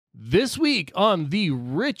This week on the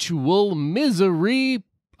Ritual Misery,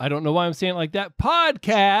 I don't know why I'm saying it like that,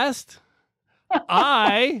 podcast,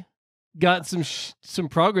 I got some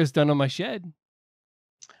progress done on my shed.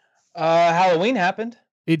 Halloween happened.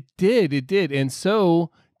 It did. And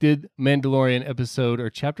so did Mandalorian episode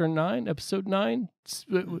 9.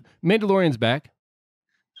 Mandalorian's back.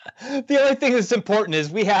 The only thing that's important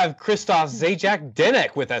is we have Christoph Zajac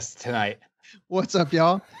Denek with us tonight. What's up,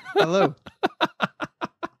 y'all? Hello.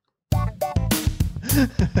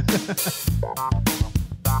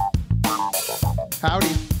 Howdy.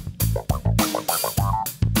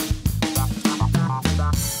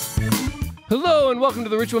 Hello and welcome to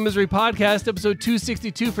the Ritual Misery Podcast, episode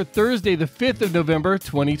 262 for Thursday, the 5th of November,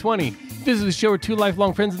 2020. This is the show where two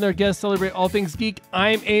lifelong friends and their guests celebrate all things geek.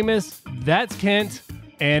 I'm Amos, that's Kent,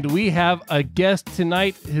 and we have a guest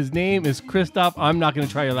tonight. His name is Christoph. I'm not going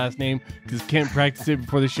to try your last name because Kent practiced it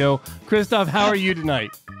before the show. Christoph, how are you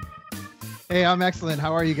tonight? Hey, I'm excellent.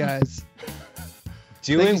 How are you guys?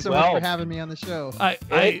 Doing Thank you so well. much for having me on the show.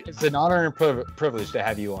 It's an honor and privilege to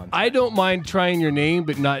have you on. I don't mind trying your name,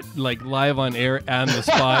 but not like live on air on the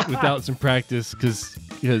spot without some practice because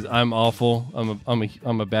I'm awful.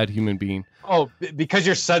 I'm a bad human being. Oh, because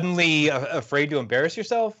you're suddenly afraid to embarrass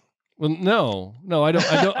yourself? Well, no, I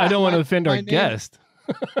don't want to offend our guest.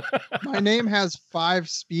 My name has 5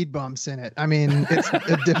 speed bumps in it. I mean, it's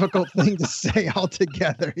a difficult thing to say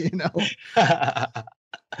altogether, you know?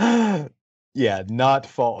 Yeah, not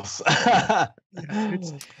false.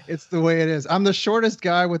 It's the way it is. I'm the shortest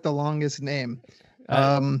guy with the longest name.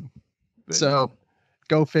 So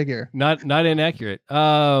go figure. Not inaccurate.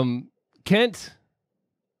 Kent,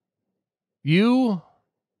 you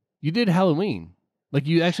did Halloween. Like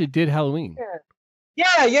you actually did Halloween.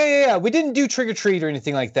 Yeah. We didn't do trick or treat or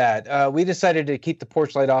anything like that. We decided to keep the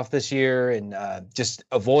porch light off this year and just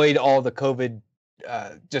avoid all the COVID,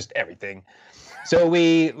 just everything. So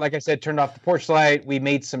we, like I said, turned off the porch light. We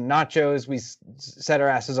made some nachos. We set our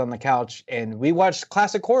asses on the couch and we watched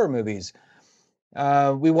classic horror movies.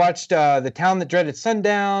 We watched The Town That Dreaded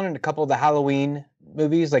Sundown and a couple of the Halloween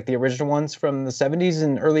movies, like the original ones from the 70s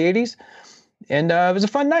and early 80s. And it was a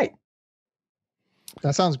fun night.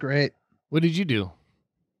 That sounds great. What did you do?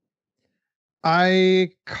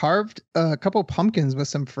 I carved a couple pumpkins with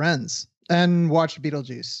some friends and watched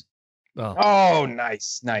Beetlejuice. Oh,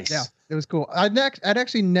 nice. Yeah, it was cool. I'd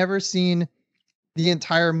actually never seen the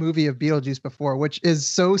entire movie of Beetlejuice before, which is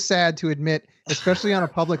so sad to admit, especially on a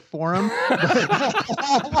public forum.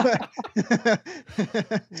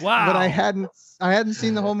 Wow. But I hadn't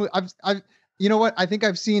seen the whole movie. I've you know what? I think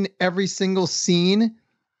I've seen every single scene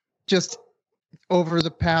just over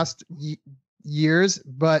the past years,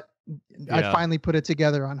 but Yeah. I finally put it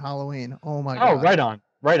together on Halloween. Oh my God. Oh,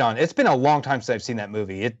 right on. It's been a long time since I've seen that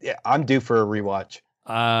movie. I'm due for a rewatch.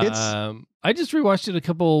 I just rewatched it a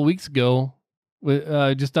couple of weeks ago,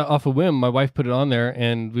 with just off a whim. My wife put it on there,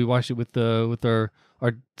 and we watched it with our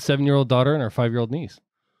 7-year-old daughter and our 5-year-old niece.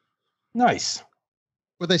 Nice.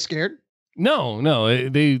 Were they scared? No,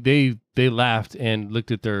 they laughed and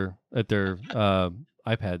looked at their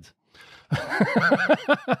iPads.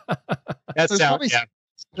 That sounds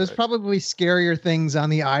There's probably scarier things on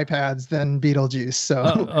the iPads than Beetlejuice.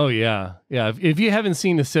 So, oh yeah. If you haven't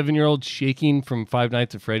seen a 7-year-old shaking from Five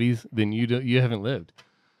Nights at Freddy's, then you haven't lived.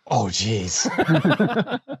 Oh, jeez.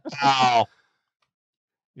 Wow.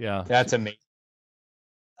 Yeah, that's amazing.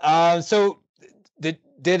 So did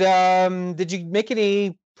you make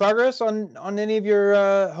any progress on any of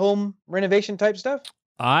your home renovation type stuff?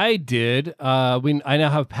 I did. I now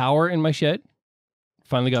have power in my shed.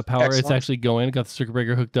 Finally got power. Excellent. It's actually going. Got the circuit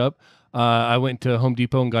breaker hooked up. I went to Home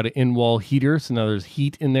Depot and got an in-wall heater, so now there's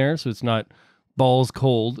heat in there, so it's not balls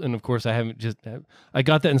cold. And of course, I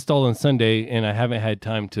got that installed on Sunday, and I haven't had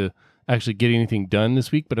time to actually get anything done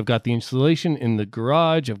this week. But I've got the installation in the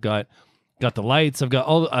garage. I've got the lights. I've got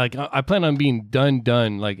all. I plan on being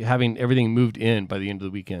done, like having everything moved in by the end of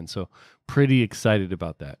the weekend. So pretty excited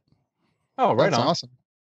about that. Oh, right that's on. awesome.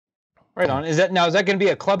 Right on. Is that going to be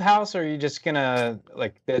a clubhouse, or are you just gonna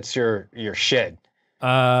that's your shed?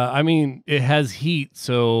 I mean, it has heat,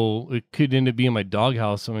 so it could end up being my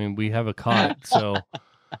doghouse. I mean, we have a cot, so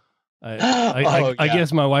I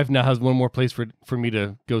guess my wife now has one more place for me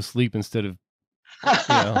to go sleep instead of,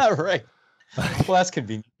 Right. Well, that's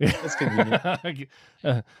convenient. That's convenient.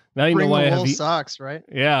 Now you know why I have socks, right?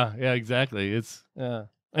 Yeah, exactly. It's and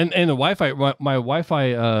the Wi-Fi, my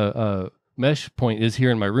Wi-Fi mesh point is here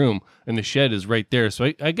in my room, and the shed is right there.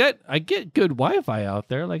 So I get good Wi-Fi out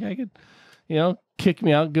there. Like I could, kick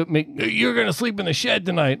me out. You're gonna sleep in the shed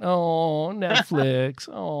tonight. Oh, Netflix.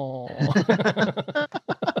 Oh.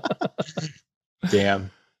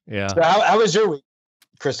 Damn. Yeah. So how was your week,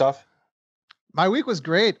 Christoph? My week was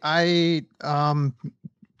great. I had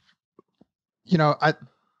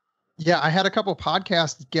a couple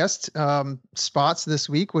podcast guest spots this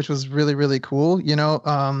week, which was really, really cool.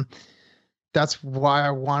 That's why I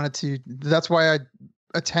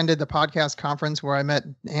attended the podcast conference where I met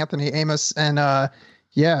Anthony Amos. And that's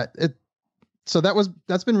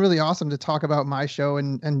been really awesome to talk about my show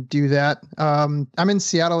and do that. I'm in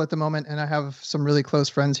Seattle at the moment, and I have some really close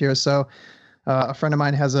friends here. So a friend of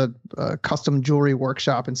mine has a custom jewelry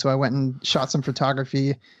workshop, and so I went and shot some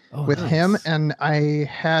photography with him, and I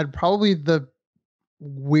had probably the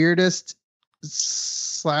weirdest /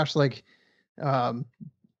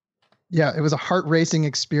 it was a heart racing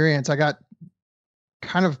experience. I got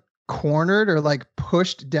kind of cornered or like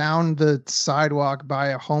pushed down the sidewalk by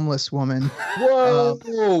a homeless woman.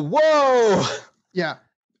 Whoa. Yeah,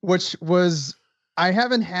 which was, I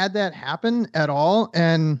haven't had that happen at all,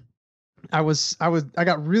 and I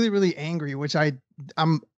got really, really angry, which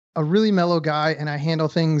I'm a really mellow guy, and I handle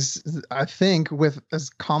things, I think, with as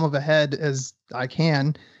calm of a head as I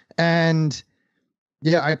can. And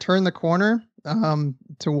yeah, I turned the corner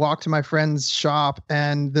to walk to my friend's shop,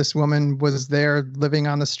 and this woman was there living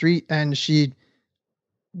on the street, and she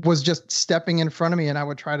was just stepping in front of me, and I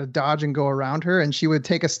would try to dodge and go around her, and she would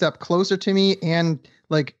take a step closer to me and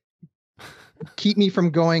like keep me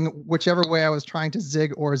from going whichever way I was trying to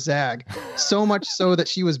zig or zag. So much so that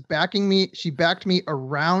she backed me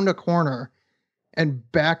around a corner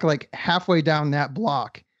and back like halfway down that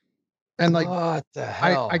block. And like, what the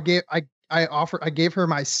hell? I gave her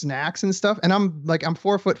my snacks and stuff. And I'm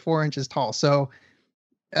 4'4" tall. So,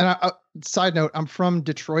 and side note, I'm from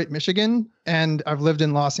Detroit, Michigan, and I've lived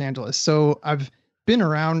in Los Angeles. So I've been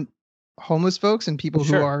around homeless folks and people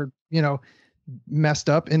who are, messed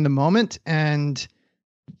up in the moment. And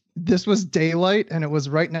this was daylight, and it was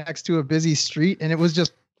right next to a busy street, and it was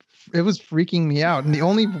freaking me out. And the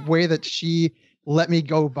only way that she let me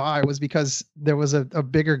go by was because there was a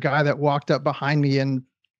bigger guy that walked up behind me, and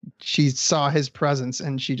she saw his presence,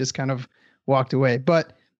 and she just kind of walked away.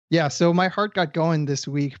 But yeah, so my heart got going this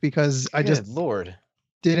week because I just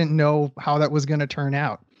didn't know how that was going to turn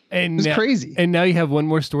out. And it was crazy. And now you have one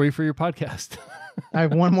more story for your podcast. I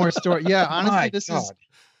have one more story. Yeah, honestly, is,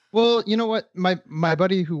 well, you know what? My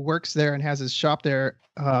buddy who works there and has his shop there,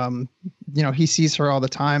 he sees her all the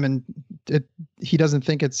time, and he doesn't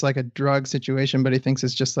think it's like a drug situation, but he thinks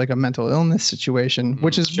it's just like a mental illness situation,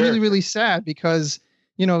 which is really, really sad because,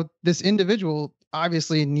 this individual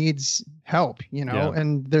obviously needs help,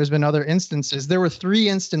 and there's been other instances. There were 3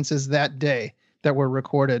 instances that day that were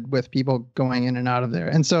recorded with people going in and out of there.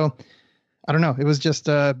 And so I don't know, it was just,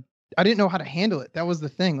 I didn't know how to handle it. That was the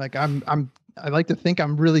thing. Like I like to think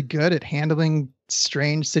I'm really good at handling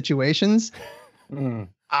strange situations.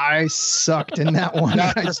 I sucked in that one.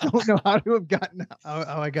 I just don't know how to have gotten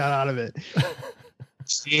how I got out of it.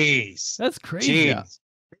 Jeez, that's crazy. Jeez.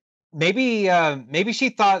 Maybe she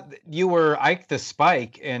thought you were Ike the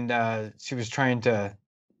Spike, and she was trying to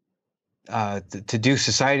do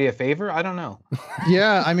society a favor. I don't know.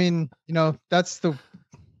 Yeah, I mean, that's the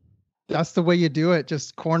way you do it.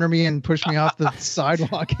 Just corner me and push me off the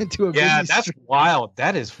sidewalk into a busy that's street. wild.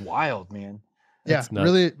 That is wild, man. Yeah,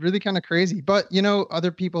 really, really kind of crazy. But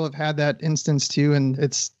other people have had that instance too, and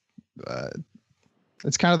it's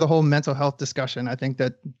kind of the whole mental health discussion. I think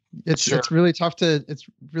that it's really tough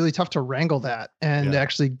to wrangle that and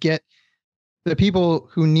actually get the people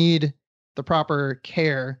who need the proper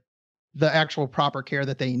care, the actual proper care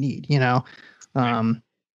that they need.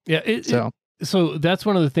 So that's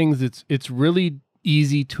one of the things it's really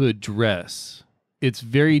easy to address. It's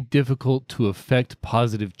very difficult to affect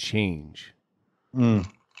positive change.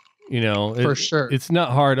 For sure. It's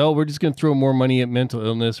not hard. Oh, we're just going to throw more money at mental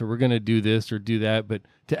illness, or we're going to do this or do that. But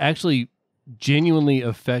to actually genuinely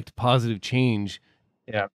affect positive change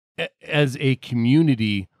as a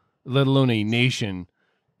community, let alone a nation,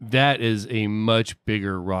 that is a much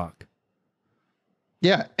bigger rock.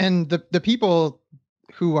 Yeah. And the people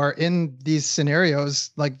who are in these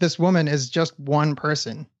scenarios, like this woman is just one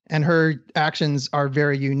person, and her actions are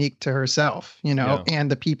very unique to herself,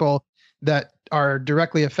 and the people that are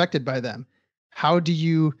directly affected by them. How do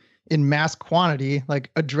you, in mass quantity, like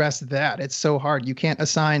address that? It's so hard. You can't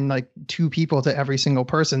assign like 2 people to every single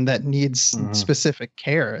person that needs specific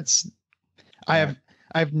care. I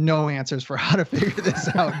have no answers for how to figure this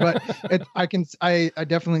out, but I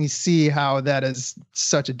definitely see how that is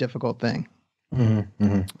such a difficult thing.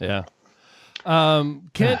 Yeah.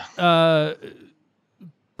 Kent,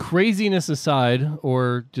 craziness aside,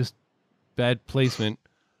 or just bad placement,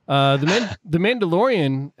 the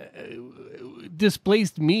Mandalorian,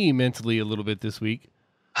 displaced me mentally a little bit this week.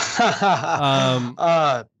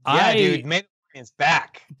 Yeah, dude, Mandalorian's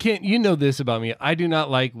back. Kent, you know this about me. I do not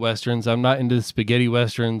like westerns. I'm not into spaghetti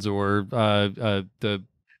westerns or I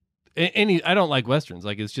don't like westerns.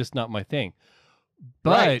 Like, it's just not my thing.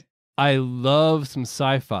 But I love some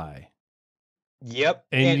sci-fi. Yep.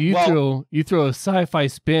 And you throw a sci-fi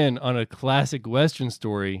spin on a classic western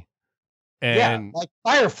story. And like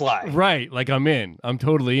Firefly. Right, like I'm in. I'm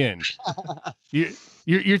totally in.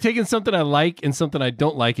 You're taking something I like and something I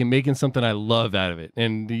don't like and making something I love out of it.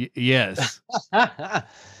 And yes.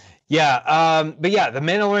 Yeah, but yeah, The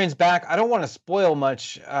Mandalorian's back. I don't want to spoil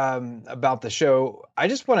much about the show. I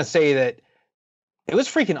just want to say that it was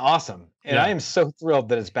freaking awesome. And I am so thrilled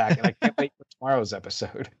that it's back. And I can't wait for tomorrow's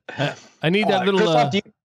episode. I need that little... Christoph,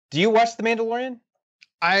 do you watch The Mandalorian?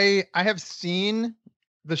 I have seen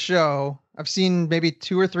the show. I've seen maybe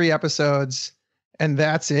 2 or 3 episodes, and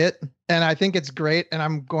that's it. And I think it's great, and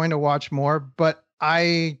I'm going to watch more. But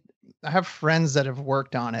I have friends that have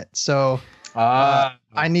worked on it, so I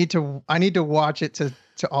need to watch it to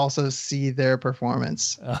also see their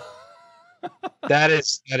performance. That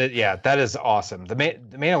is awesome. The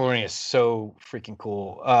Mandalorian is so freaking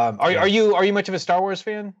cool. Are you much of a Star Wars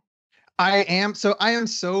fan? I am. So I am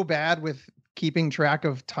so bad with keeping track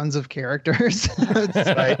of tons of characters.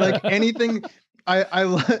 Right. Like anything,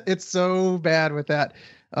 it's so bad with that.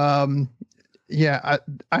 I'm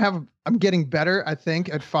getting better, I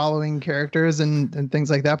think, at following characters and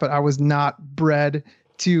things like that. But I was not bred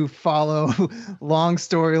to follow long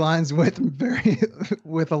storylines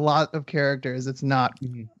with a lot of characters. It's not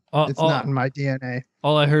not in my DNA.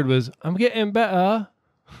 All I heard was, "I'm getting better."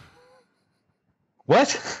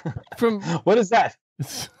 What? What is that?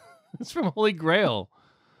 It's from Holy Grail.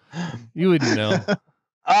 You wouldn't know.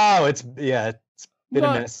 Oh, it's been a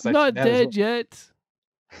minute. Not dead yet.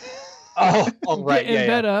 Oh, right. Getting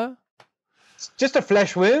better. It's just a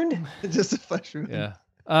flesh wound. Just a flesh wound. Yeah.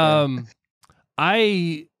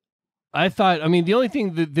 I thought, I mean, the only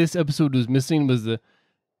thing that this episode was missing was the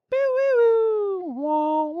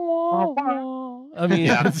I mean,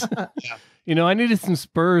 I needed some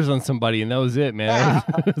spurs on somebody, and that was it, man.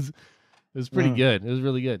 It was pretty good. It was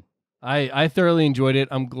really good. I thoroughly enjoyed it.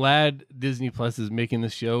 I'm glad Disney Plus is making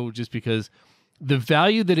this show, just because the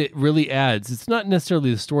value that it really adds, it's not necessarily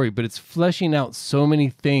the story, but it's fleshing out so many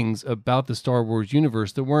things about the Star Wars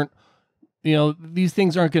universe that weren't, these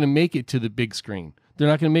things aren't going to make it to the big screen. They're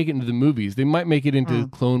not going to make it into the movies. They might make it into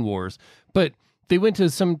Clone Wars, but they went to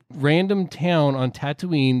some random town on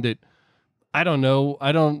Tatooine that I don't know.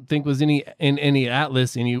 I don't think was in any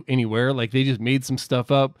atlas anywhere. Like, they just made some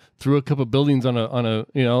stuff up, threw a couple buildings on a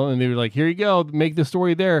and they were like, here you go, make the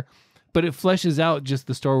story there. But it fleshes out just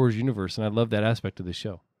the Star Wars universe, and I love that aspect of the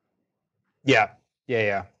show. Yeah.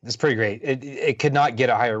 It's pretty great. It could not get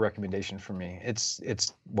a higher recommendation from me.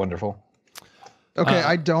 It's wonderful. Okay,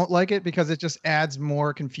 I don't like it because it just adds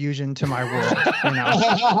more confusion to my world.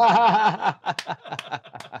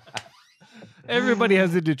 Everybody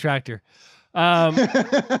has a detractor. So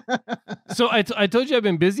I told you I've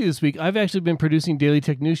been busy this week. I've actually been producing Daily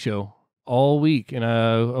Tech News Show all week, and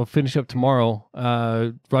I'll finish up tomorrow.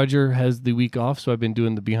 Roger has the week off, so I've been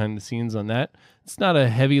doing the behind the scenes on that. It's not a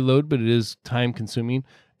heavy load, but it is time consuming.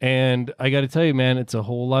 And I got to tell you, man, it's a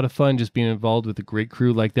whole lot of fun just being involved with a great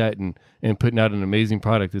crew like that and putting out an amazing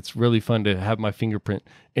product. It's really fun to have my fingerprint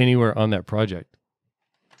anywhere on that project.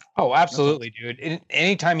 Oh, absolutely, dude.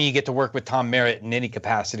 Anytime you get to work with Tom Merritt in any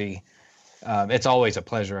capacity, it's always a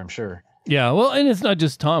pleasure, I'm sure. Yeah, well, and it's not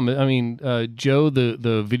just Tom. I mean, Joe,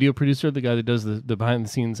 the video producer, the guy that does the behind the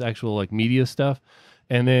scenes actual like media stuff,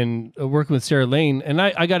 and then working with Sarah Lane. And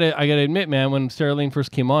I gotta admit, man, when Sarah Lane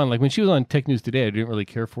first came on, like when she was on Tech News Today, I didn't really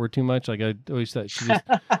care for her too much. Like, I always thought she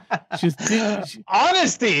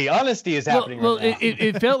honesty is happening. Well, right now.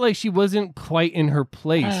 it felt like she wasn't quite in her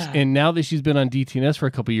place. And now that she's been on DTNS for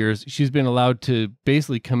a couple of years, she's been allowed to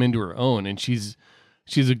basically come into her own, and she's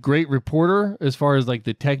a great reporter as far as like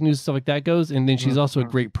the tech news stuff like that goes. And then she's also a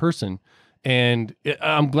great person. And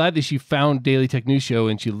I'm glad that she found Daily Tech News Show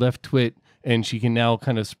and she left Twit, and she can now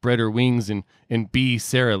kind of spread her wings and be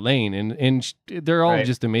Sarah Lane. And they're all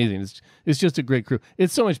just amazing. It's just a great crew.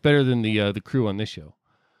 It's so much better than the crew on this show.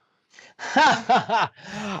 I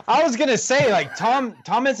was going to say, like, Tom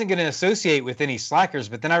isn't going to associate with any slackers,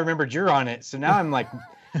 but then I remembered you're on it. So now I'm like,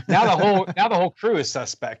 now the whole crew is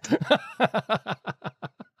suspect.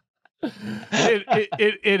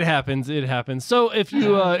 It happens. It happens. So if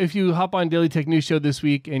you hop on Daily Tech News Show this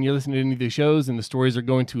week and you're listening to any of the shows and the stories are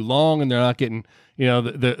going too long and they're not getting,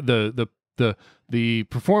 the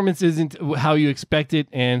performance isn't how you expect it,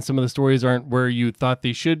 and some of the stories aren't where you thought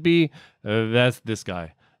they should be, That's this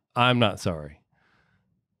guy. I'm not sorry.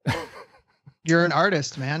 You're an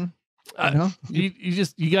artist, man. You know?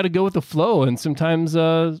 You got to go with the flow, and sometimes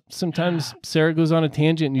Sarah goes on a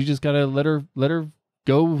tangent, and you just got to let her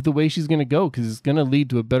go the way she's going to go, because it's going to lead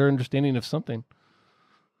to a better understanding of something.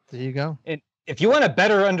 There you go. And if you want a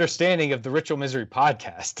better understanding of the Ritual Misery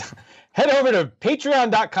podcast, head over to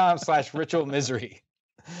patreon.com/Ritual Misery.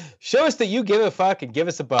 Show us that you give a fuck and give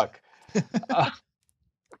us a buck.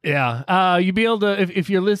 Yeah. You'd be able to, if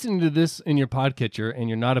you're listening to this in your podcatcher and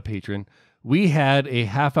you're not a patron, we had a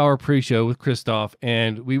half-hour pre-show with Christoph,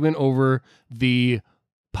 and we went over the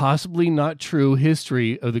possibly not true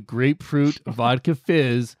history of the grapefruit vodka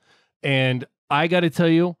fizz. And I got to tell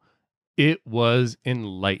you, it was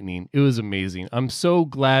enlightening. It was amazing. I'm so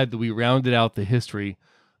glad that we rounded out the history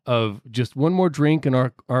of just one more drink in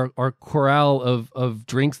our corral of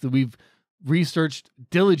drinks that we've researched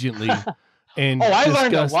diligently and I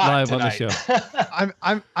learned a discussed lot live tonight. on the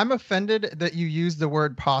show. I'm offended that you used the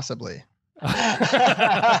word possibly.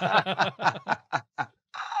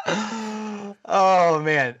 Oh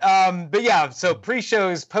man. But yeah, so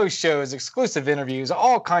pre-shows, post-shows, exclusive interviews,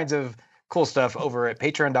 all kinds of cool stuff over at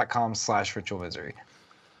patreon.com/Ritual Misery.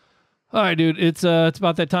 All right, dude. It's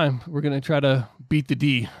about that time. We're gonna try to beat the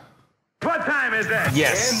D. What time is that?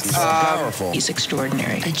 Yes. Powerful. He's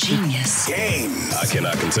extraordinary. A genius. Game. I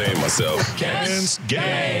cannot contain myself. Games.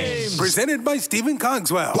 Presented by Stephen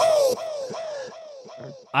Cogswell.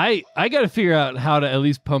 I got to figure out how to at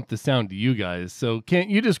least pump the sound to you guys. So can't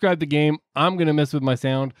you describe the game? I'm gonna mess with my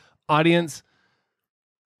sound. Audience,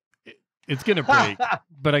 it's gonna break,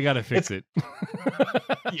 but I gotta fix it.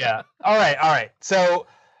 Yeah. All right. So,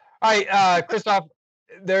 Christoph,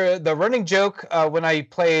 the running joke when I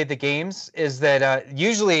play the games is that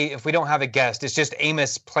usually if we don't have a guest, it's just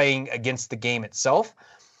Amos playing against the game itself.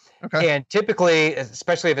 Okay. And typically,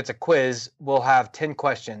 especially if it's a quiz, we'll have 10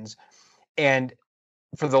 questions. And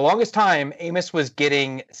for the longest time, Amos was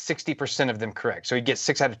getting 60% of them correct. So he'd get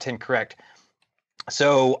 6 out of 10 correct.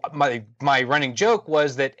 So my running joke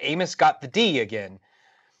was that Amos got the D again,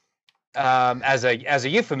 as a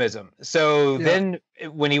euphemism. So then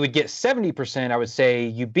when he would get 70%, I would say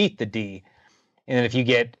you beat the D. And then if you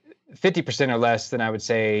get 50% or less, then I would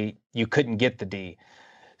say you couldn't get the D.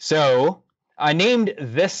 So I named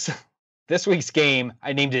this week's game,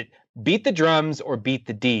 I named it Beat the Drums or Beat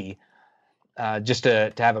the D. Just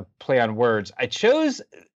to have a play on words. I chose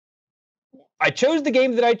the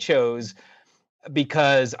game that I chose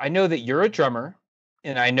because I know that you're a drummer,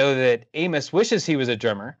 and I know that Amos wishes he was a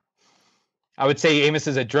drummer. I would say Amos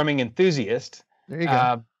is a drumming enthusiast. There you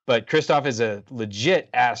go. But Christoph is a legit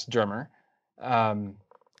ass drummer.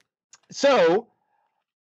 So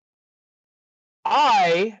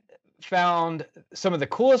I found some of the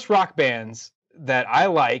coolest rock bands that I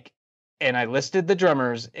like, and I listed the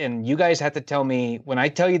drummers, and you guys have to tell me, when I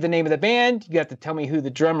tell you the name of the band, you have to tell me who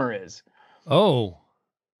the drummer is. Oh,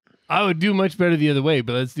 I would do much better the other way,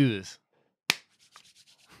 but let's do this.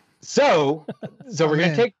 So we're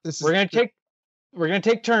man, gonna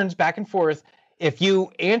take turns back and forth. If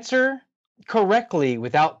you answer correctly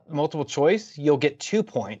without multiple choice, you'll get 2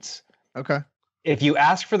 points. Okay. If you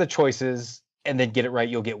ask for the choices and then get it right,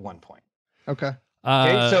 you'll get 1 point. Okay.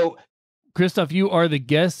 Okay, so Christoph, you are the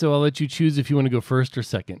guest, so I'll let you choose if you want to go first or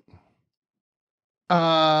second.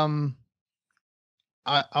 I'll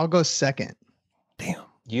go second. Damn.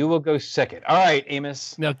 you will go second. All right,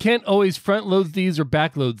 Amos. Now, Kent always front loads these or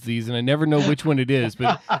back loads these, and I never know which one it is.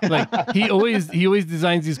 But like he always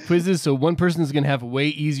designs these quizzes so one person is going to have a way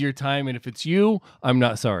easier time, and if it's you, I'm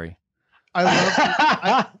not sorry.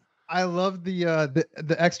 I love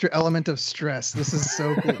the extra element of stress. This is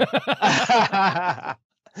so cool.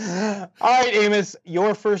 All right, Amos,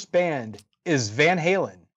 your first band is Van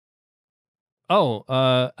Halen.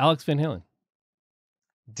 Oh, Alex Van Halen.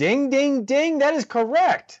 Ding, ding, ding. That is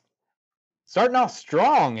correct. Starting off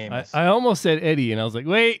strong, Amos. I almost said Eddie, and I was like,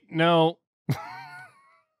 wait, no.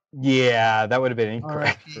 Yeah, that would have been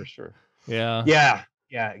incorrect for sure. Yeah.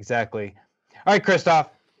 Yeah, exactly. All right, Christoph,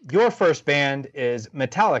 your first band is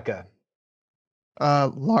Metallica.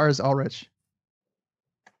 Lars Ulrich.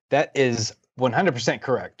 That is 100%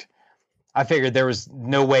 correct. I figured there was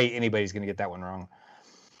no way anybody's going to get that one wrong.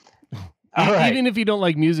 All right. Even if you don't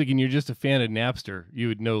like music and you're just a fan of Napster, you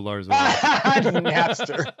would know Lars Ulrich.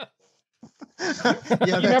 Napster. Yeah,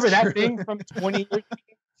 You remember that thing from 20 years ago?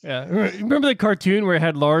 Yeah. Remember the cartoon where it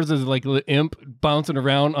had Lars as like an imp bouncing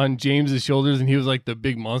around on James's shoulders and he was like the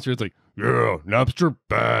big monster? It's like, yeah, Napster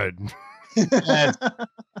bad.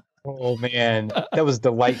 Oh, man. That was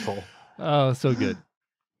delightful. Oh, so good.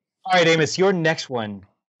 All right, Amos, your next one,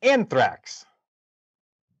 Anthrax.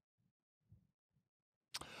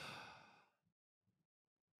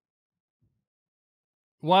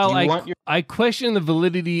 While Do you want your- I question the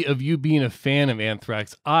validity of you being a fan of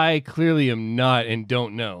Anthrax, I clearly am not and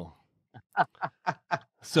don't know.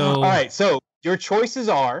 So all right. So your choices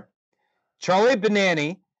are Charlie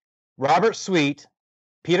Benani, Robert Sweet,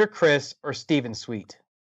 Peter Criss, or Stephen Sweet.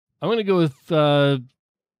 I'm going to go with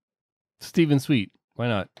Stephen Sweet. Why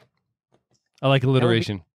not? I like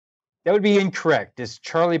alliteration. That would be incorrect. It's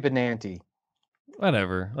Charlie Benanti.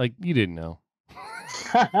 Whatever. Like, you didn't know.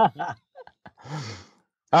 All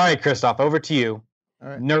right, Christoph, over to you. All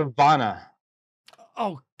right. Nirvana.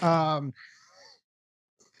 Oh,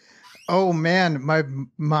 Oh man, my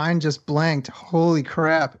mind just blanked. Holy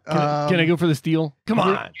crap! can I go for the steal? Come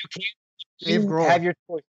on. Dave Grohl. Have your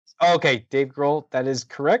choice. Oh, okay, Dave Grohl. That is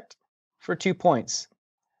correct for 2 points.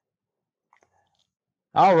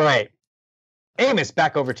 All right, Amos,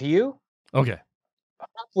 back over to you. Okay.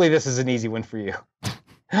 Hopefully, this is an easy one for you.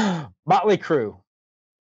 Motley Crue.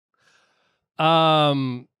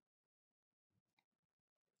 What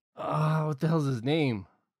the hell's his name?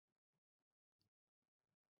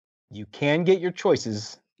 You can get your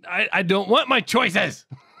choices. I don't want my choices.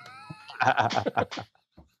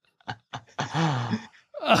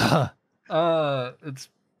 It's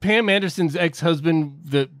Pam Anderson's ex-husband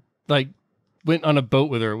that like went on a boat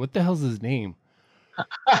with her. What the hell's his name?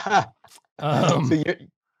 So you're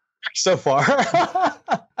so far.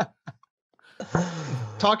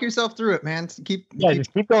 Talk yourself through it, man. just keep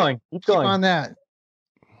going. Keep going. on that.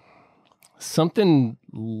 Something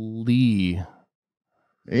Lee.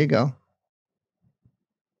 There you go.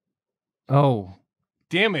 Oh,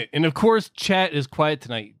 damn it. And of course, chat is quiet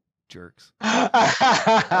tonight, jerks. You're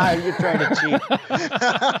trying to cheat.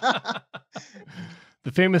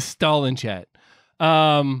 The famous Stalin chat.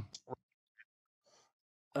 Oh.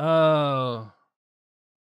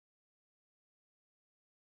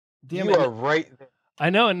 Damn You it. are right there.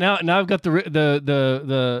 I know, and now I've got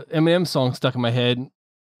the Eminem song stuck in my head.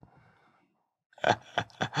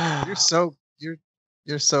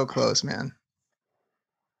 You're so close, man.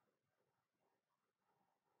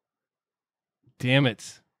 Damn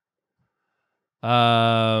it.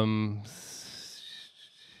 I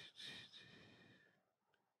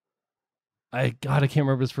can't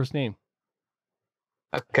remember his first name.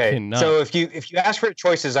 Okay. Cannot. So if you ask for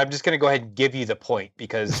choices, I'm just going to go ahead and give you the point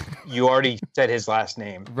because you already said his last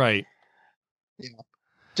name. Right. Yeah.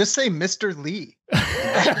 Just say Mr. Lee.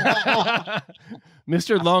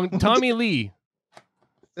 Mr. Tommy Lee.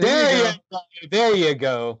 There you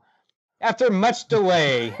go. After much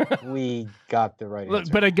delay, we got the right Look,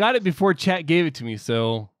 answer. but I got it before chat gave it to me,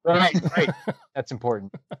 so Right. That's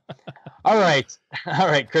important. All right,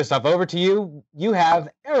 Christoph, over to you. You have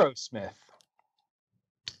Aerosmith.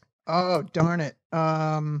 Oh, darn it.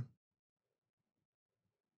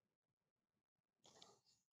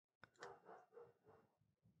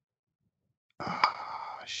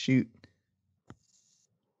 Shoot.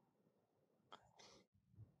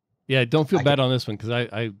 yeah, don't feel bad on this one because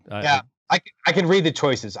I can read the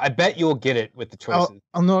choices. I bet you'll get it with the choices.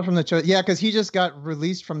 I'll know it from the choice. Yeah, because he just got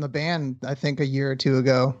released from the band, I think, a year or two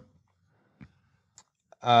ago.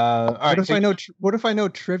 All right. What if I know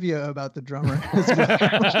trivia about the drummer?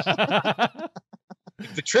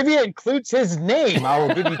 If the trivia includes his name, I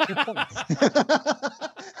will give you 2 points.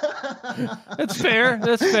 That's fair.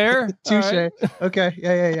 Touche. Right. Okay.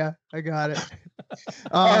 Yeah. I got it.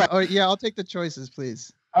 Yeah, I'll take the choices,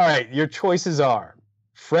 please. All right. Your choices are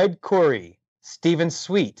Fred Coury, Stephen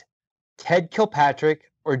Sweet, Ted Kilpatrick,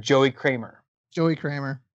 or Joey Kramer. Joey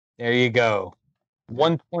Kramer. There you go.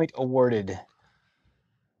 1 point awarded.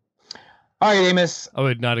 All right, Amos. I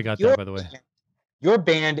would not have got that, by the way. Your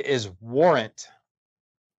band is Warrant.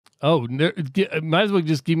 Oh, might as well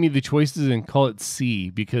just give me the choices and call it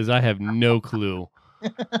C because I have no clue.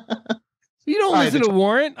 You don't listen to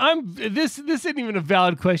Warrant. This isn't even a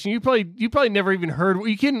valid question. You probably never even heard.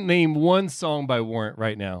 You can name one song by Warrant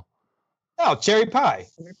right now. Oh, Cherry Pie.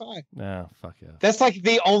 Nah, fuck yeah. That's like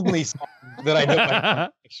the only song that I know.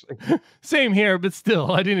 Actually. Same here, but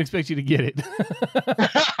still, I didn't expect you to get it.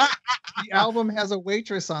 The album has a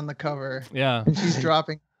waitress on the cover. Yeah, and she's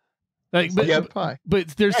dropping. Like, but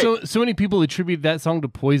there's so many people attribute that song to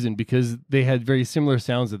Poison because they had very similar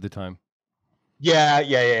sounds at the time. Yeah,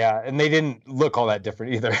 and they didn't look all that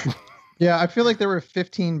different either. Yeah, I feel like there were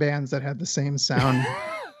 15 bands that had the same sound.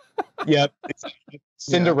 Yep,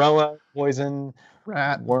 Cinderella, Poison,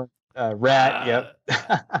 Rat. Yep.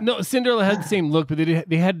 No, Cinderella had the same look, but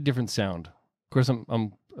they had a different sound. Of course,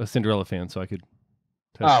 I'm a Cinderella fan, so I could.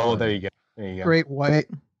 Oh, well, there you go. Great White.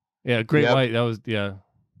 Yeah, Great White. That was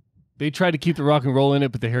They tried to keep the rock and roll in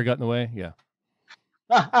it, but the hair got in the way. Yeah.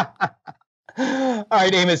 All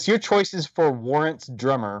right, Amos, your choices for Warrant's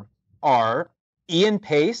drummer are Ian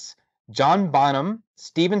Pace, John Bonham,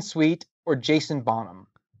 Stephen Sweet, or Jason Bonham.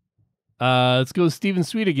 Let's go Stephen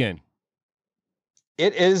Sweet again.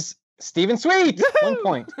 It is Stephen Sweet. 1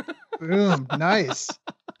 point. Boom. Nice.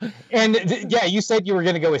 And yeah, you said you were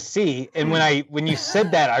going to go with C. And when you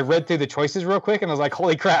said that, I read through the choices real quick, and I was like,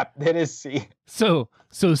 "Holy crap, that is C." So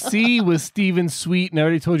C was Stephen Sweet, and I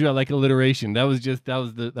already told you I like alliteration. That was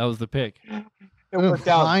the pick. It worked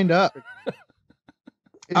out. Lined up. It's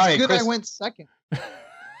All right, good Chris. I went second.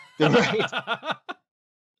 Right.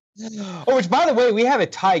 Oh, which by the way, we have a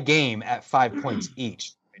tie game at 5 points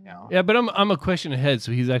each right now. Yeah, but I'm a question ahead,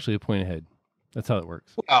 so he's actually a point ahead. That's how it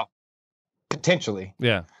works. Well, potentially.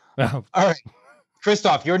 Yeah. All right,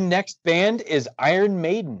 Christoph, your next band is Iron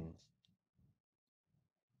Maiden.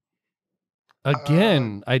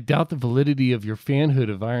 Again, I doubt the validity of your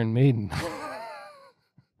fanhood of Iron Maiden.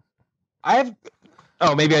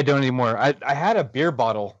 Oh, maybe I don't anymore. I had a beer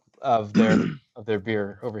bottle of their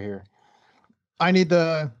beer over here. I need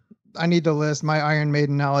the list. My Iron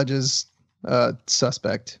Maiden knowledge is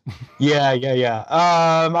suspect. Yeah.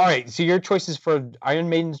 All right. So your choices for Iron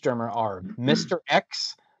Maiden's drummer are Mr.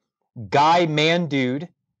 X, Guy Mandude,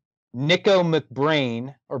 Nico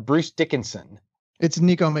McBrain, or Bruce Dickinson. It's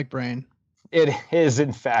Nico McBrain. It is,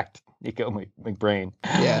 in fact, Nico McBrain.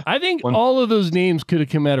 Yeah. I think all of those names could have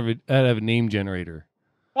come out of a name generator.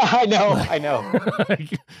 I know.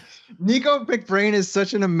 Nico McBrain is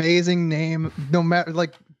such an amazing name. No matter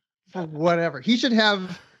whatever, he should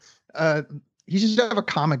have a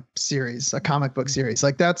comic book series.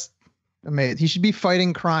 Like, that's amazing. He should be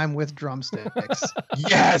fighting crime with drumsticks.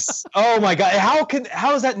 Yes. Oh my God.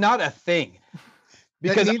 How is that not a thing?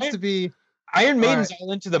 Because it needs to be. Iron Maiden's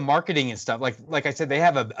all into the marketing and stuff. Like I said, they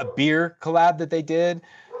have a beer collab that they did.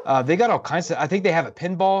 They got all kinds of. I think they have a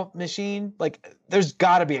pinball machine. Like, there's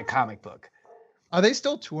got to be a comic book. Are they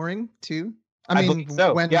still touring too? I believe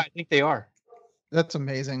so. Yeah, I think they are. That's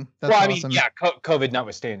amazing. That's well, awesome. I mean, yeah, COVID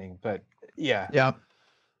notwithstanding, but yeah. Yeah.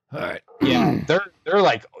 All right. Yeah, they're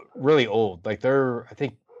like really old. Like, they're, I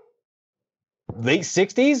think, late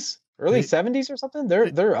 60s, early 70s or something.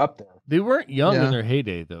 They're up there. They weren't young in their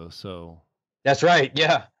heyday though, so. That's right.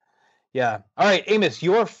 Yeah. Yeah. All right, Amos,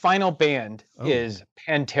 your final band is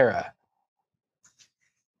Pantera.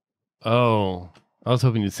 Oh, I was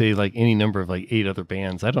hoping you'd say like any number of like 8 other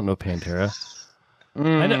bands. I don't know Pantera.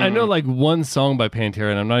 I know like one song by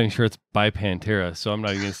Pantera, and I'm not even sure it's by Pantera, so I'm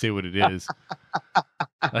not even going to say what it is.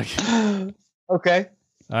 Okay.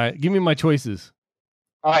 All right, give me my choices.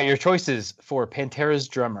 All right, your choices for Pantera's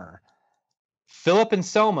drummer: Philip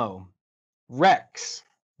Anselmo, Rex,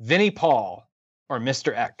 Vinnie Paul, or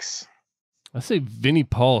Mr. X. I say Vinnie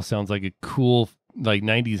Paul sounds like a cool like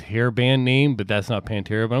 90s hair band name, but that's not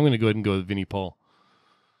Pantera. But I'm going to go ahead and go with Vinnie Paul.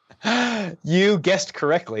 You guessed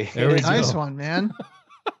correctoph. Nice one, man.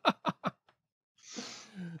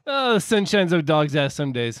 Oh, the sun shines on dog's ass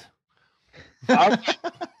some days.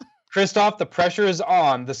 Christoph, the pressure is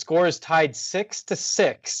on. The score is tied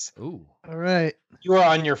 6-6. Ooh. All right. You are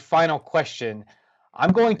on your final question.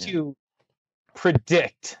 I'm going to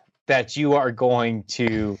predict that you are going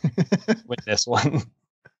to win this one.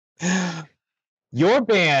 Your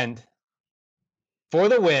band for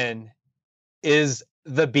the win is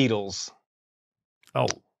the Beatles.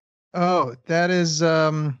 Oh, that is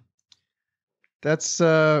that's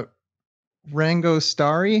Ringo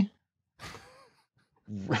Starry.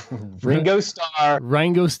 Ringo Starr.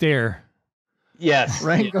 Ringo Starr. Yes.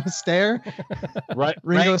 Ringo Starr. Right.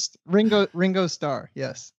 Ringo Starr.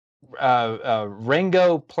 Yes.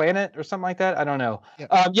 Ringo Planet or something like that. I don't know.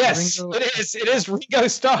 Yeah. Yes, Ringo... it is Ringo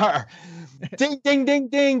Starr. Ding, ding, ding,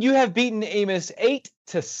 ding. You have beaten Amos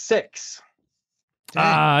 8-6.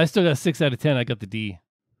 I still got 6 out of 10. I got the D.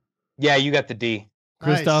 Yeah, you got the D.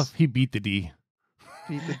 Christoph, he beat the D.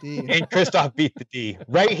 Beat the D. And Christoph beat the D.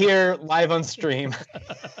 Right here, live on stream.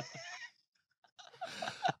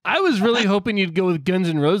 I was really hoping you'd go with Guns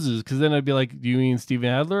N' Roses, because then I'd be like, do you mean Steven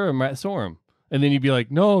Adler or Matt Sorum? And then you'd be like,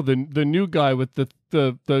 no, the new guy with the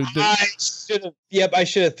I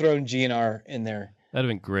should have thrown GNR in there. That'd have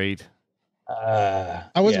been great. I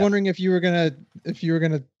was wondering if you were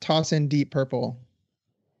gonna toss in Deep Purple.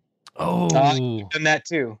 Oh, I've done that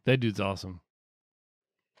too. That dude's awesome.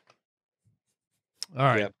 All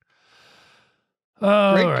right. Yep.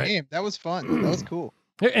 Great game. That was fun. That was cool.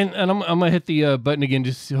 And I'm gonna hit the button again,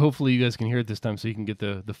 just hopefully you guys can hear it this time, so you can get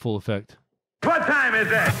the full effect. What time is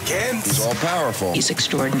it? Ken, he's all powerful. He's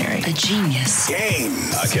extraordinary. A genius.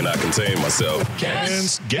 Games. I cannot contain myself.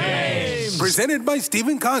 Ken's Games. Presented by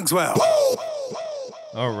Stephen Cogswell.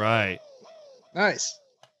 All right. Nice.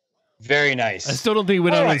 Very nice. I still don't think it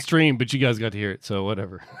went out on stream, but you guys got to hear it, so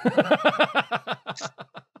whatever.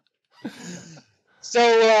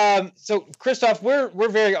 So Christoph, we're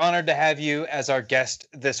very honored to have you as our guest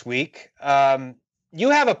this week. You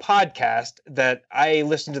have a podcast that I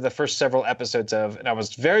listened to the first several episodes of, and I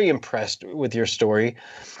was very impressed with your story.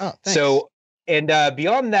 Oh, thanks. So, and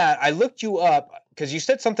beyond that, I looked you up because you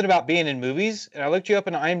said something about being in movies, and I looked you up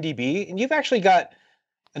on IMDb, and you've actually got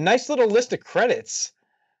a nice little list of credits.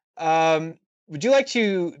 Would you like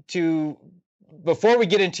to before we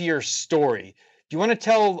get into your story, do you want to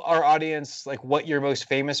tell our audience like what you're most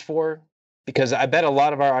famous for? Because I bet a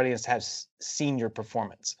lot of our audience has seen your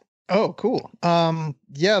performance. Oh, cool.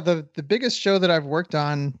 Yeah, the biggest show that I've worked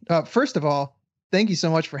on, first of all, thank you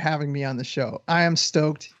so much for having me on the show. I am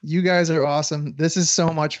stoked. You guys are awesome. This is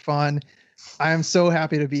so much fun. I am so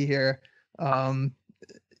happy to be here.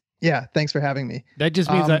 Yeah, thanks for having me. That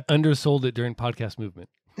just means I undersold it during podcast movement.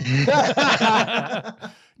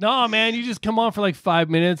 No, man, you just come on for like 5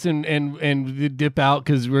 minutes and dip out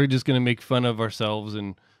because we're just gonna make fun of ourselves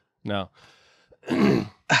and no.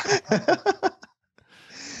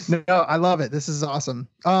 No, I love it. This is awesome.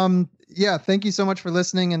 Yeah, thank you so much for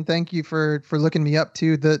listening, and thank you for looking me up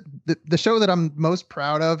too. The show that I'm most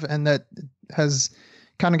proud of and that has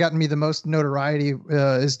kind of gotten me the most notoriety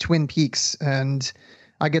is Twin Peaks, and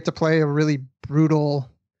I get to play a really brutal,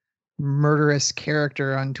 murderous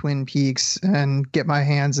character on Twin Peaks and get my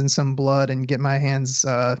hands in some blood and get my hands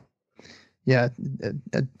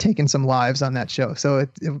taking some lives on that show. So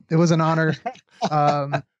it was an honor.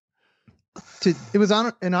 It was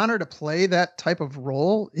an honor to play that type of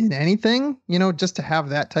role in anything, just to have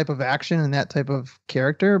that type of action and that type of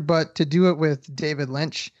character, but to do it with David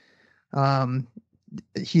Lynch.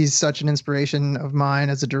 He's such an inspiration of mine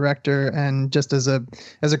as a director and just as a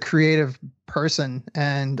creative person.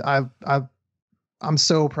 And I'm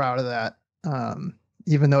so proud of that.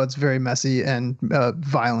 Even though it's very messy and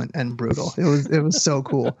violent and brutal, it was so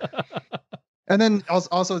cool. And then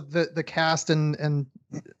also the cast and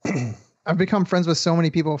I've become friends with so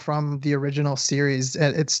many people from the original series.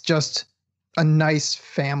 It's just a nice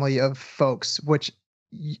family of folks, which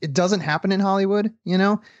it doesn't happen in Hollywood,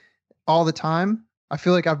 all the time. I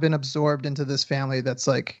feel like I've been absorbed into this family that's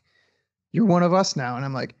like, you're one of us now. And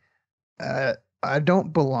I'm like, I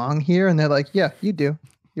don't belong here. And they're like, yeah, you do.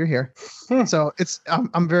 You're here. So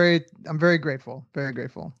I'm very grateful. Very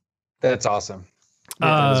grateful. That's awesome.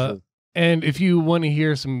 And if you want to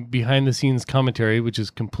hear some behind the scenes commentary, which is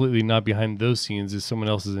completely not behind those scenes, is someone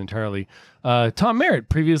else's entirely. Tom Merritt,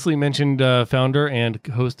 previously mentioned founder and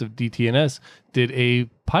host of DTNS, did a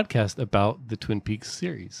podcast about the Twin Peaks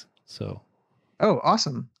series. So, oh,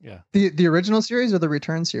 awesome! Yeah, the original series or the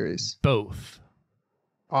return series? Both.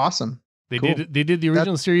 Awesome. They did the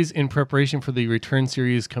original series in preparation for the return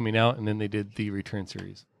series coming out, and then they did the return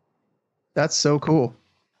series. That's so cool.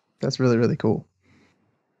 That's really, really cool.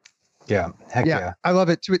 Yeah. Heck yeah. I love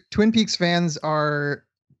it. Twin Peaks fans they're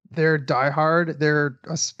diehard. They're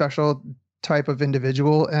a special type of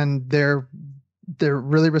individual, and they're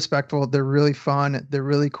really respectful. They're really fun. They're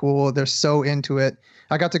really cool. They're so into it.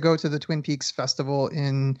 I got to go to the Twin Peaks Festival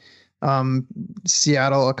in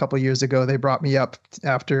Seattle a couple years ago. They brought me up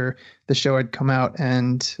after the show had come out,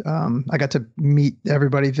 and I got to meet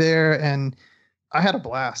everybody there, and I had a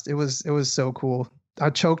blast. It was so cool. I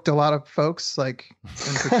choked a lot of folks, and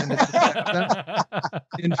pretended to catch them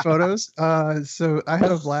in photos. So I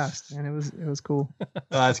had a blast, and it was cool. Oh,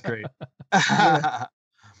 that's great.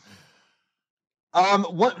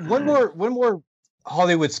 One more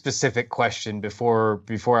Hollywood specific question before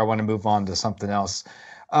I want to move on to something else.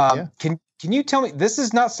 Can you tell me, this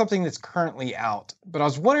is not something that's currently out, but I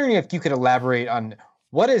was wondering if you could elaborate on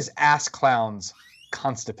what is Ass Clowns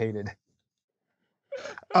Constipated?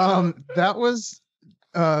 That was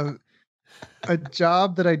a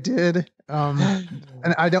job that I did,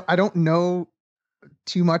 and I don't know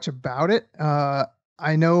too much about it.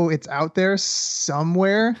 I know it's out there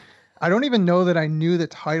somewhere. I don't even know that I knew the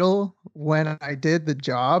title when I did the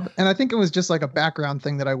job, and I think it was just like a background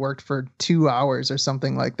thing that I worked for 2 hours or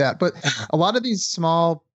something like that. But a lot of these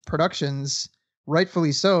small productions,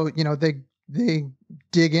 rightfully so, they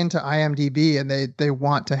dig into IMDb and they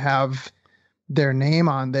want to have their name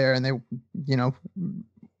on there, and they,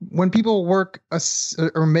 when people work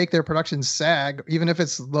or make their productions SAG, even if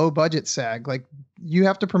it's low budget SAG, like, you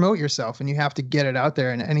have to promote yourself and you have to get it out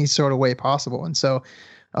there in any sort of way possible. And so,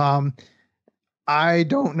 I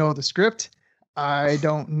don't know the script. I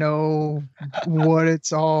don't know what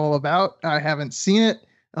it's all about. I haven't seen it.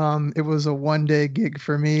 It was a one-day gig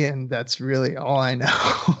for me, and that's really all I know.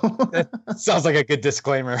 That sounds like a good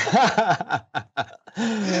disclaimer.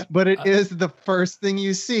 But it is the first thing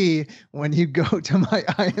you see when you go to my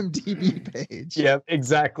IMDb page. Yep,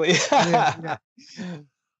 exactly.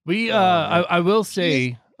 We I will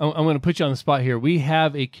say I'm going to put you on the spot here. We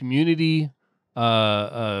have a community.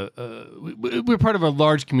 We're part of a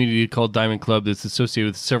large community called Diamond Club that's associated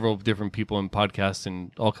with several different people in podcasts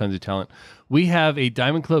and all kinds of talent. We have a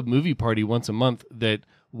Diamond Club movie party once a month that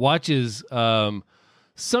watches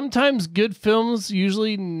sometimes good films,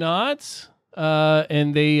 usually not.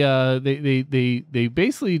 And they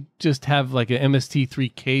basically just have like an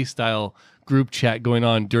MST3K style group chat going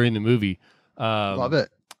on during the movie. Love it.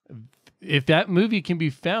 If that movie can be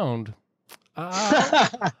found,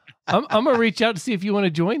 I'm gonna reach out to see if you want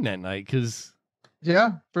to join that night. Cause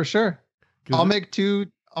yeah, for sure. I'll make two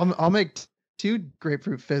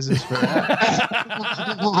grapefruit fizzes for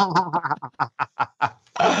that.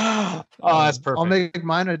 Oh, that's perfect. I'll make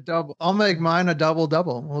mine a double.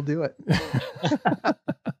 We'll do it.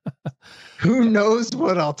 Who knows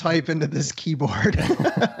what I'll type into this keyboard?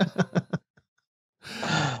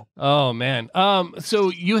 Oh man.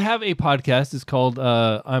 So you have a podcast. It's called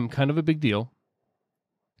I'm Kind of a Big Deal.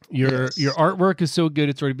 Your artwork is so good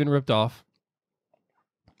it's already been ripped off.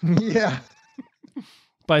 Yeah.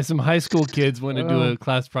 By some high school kids wanting to do a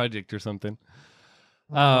class project or something.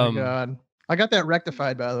 Oh my God. I got that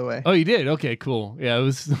rectified, by the way. Oh, you did? Okay, cool. Yeah, it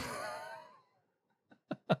was.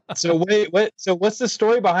 So wait, so what's the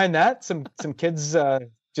story behind that? Some kids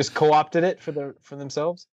just co-opted it for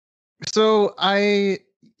themselves? So my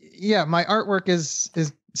artwork is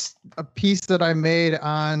a piece that I made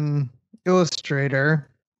on Illustrator.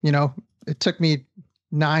 You know, it took me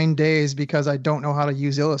 9 days because I don't know how to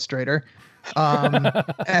use Illustrator.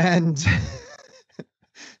 And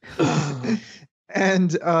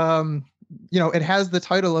you know, it has the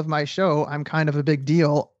title of my show, I'm Kind of a Big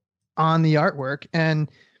Deal, on the artwork. And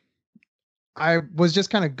I was just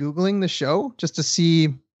kind of Googling the show just to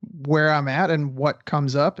see where I'm at and what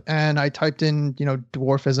comes up. And I typed in, you know,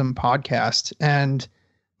 dwarfism podcast, and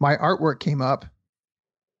my artwork came up,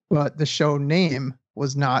 but the show name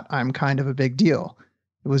was not I'm Kind of a Big Deal.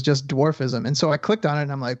 It was just dwarfism. And so I clicked on it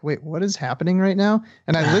and I'm like, wait, what is happening right now?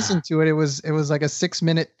 And I listened to it. It was like a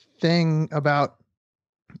 6-minute thing about,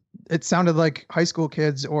 it sounded like high school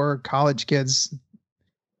kids or college kids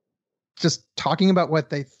just talking about what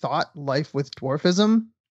they thought life with dwarfism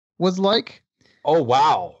was like. Oh,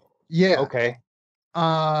 wow. Yeah. Okay.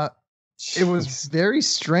 It was very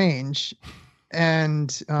strange.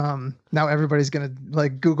 And now everybody's going to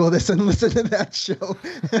like Google this and listen to that show.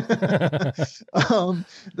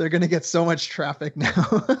 They're going to get so much traffic now.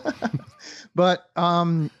 But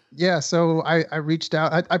yeah, so I reached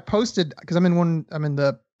out. I posted, because I'm in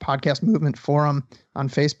the podcast movement forum on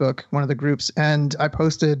Facebook, one of the groups, and I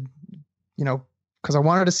posted, you know, because I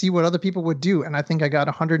wanted to see what other people would do. And I think I got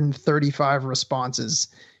 135 responses,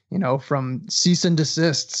 you know, from cease and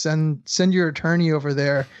desists and send your attorney over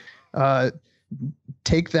there,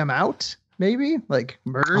 take them out, maybe like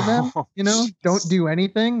murder them, you know, don't do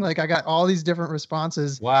anything. Like I got all these different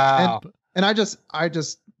responses. Wow. And I just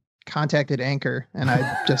contacted Anchor and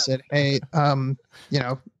I just said, hey, you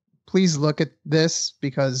know, please look at this,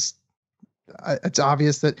 because it's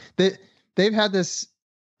obvious that they've had this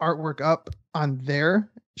artwork up on their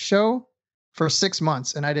show for 6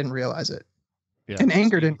 months and I didn't realize it. Yeah. And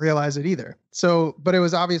Anchor didn't realize it either. So, but it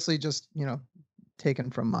was obviously just, you know, taken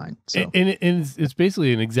from mine. So and it's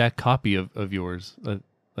basically an exact copy of yours.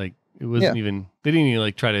 Like it wasn't even, they didn't even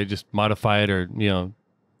like try to just modify it or, you know,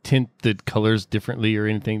 tint the colors differently or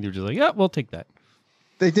anything. They're just like, yeah, we'll take that.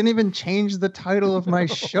 They didn't even change the title of my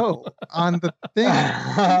show on the thing.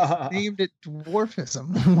 They named it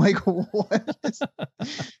Dwarfism. I'm like, what?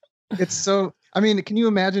 It's so, I mean, can you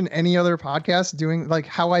imagine any other podcast doing like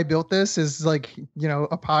How I Built This is like, you know,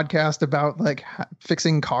 a podcast about like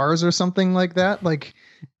fixing cars or something like that? Like,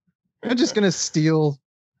 I'm just going to steal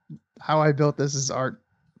How I Built This as art.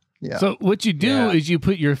 Yeah. So what you do is you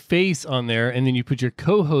put your face on there and then you put your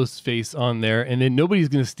co-host's face on there, and then nobody's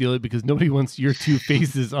going to steal it because nobody wants your two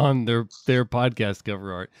faces on their podcast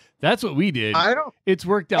cover art. That's what we did. It's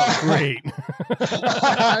worked out great.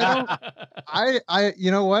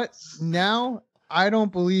 You know what? Now I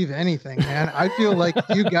don't believe anything, man. I feel like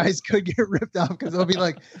you guys could get ripped off because they'll be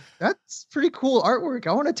like, that's pretty cool artwork.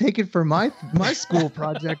 I want to take it for my school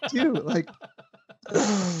project too. Like,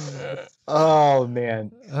 oh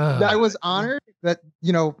man. I was honored that,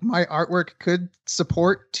 you know, my artwork could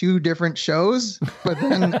support 2 different shows, but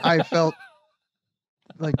then I felt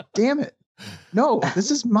like, damn it. No, this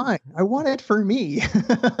is mine. I want it for me.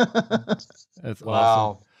 That's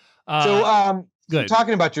awesome. So Good.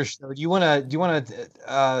 Talking about your show, do you want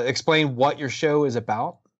to explain what your show is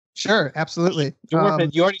about? Sure, absolutely. You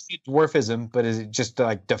already see dwarfism, but is it just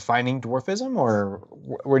like defining dwarfism, or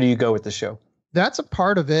where do you go with the show? That's a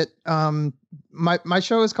part of it. My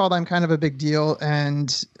show is called I'm Kind of a Big Deal,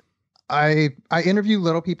 and I interview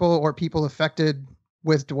little people or people affected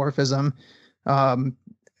with dwarfism,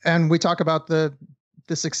 and we talk about the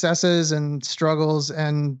successes and struggles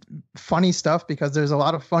and funny stuff, because there's a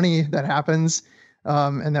lot of funny that happens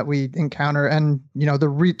and that we encounter, and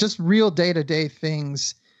just real day-to-day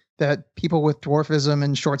things that people with dwarfism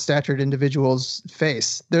and short-statured individuals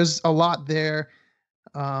face. There's a lot there.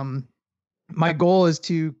 My goal is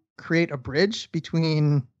to create a bridge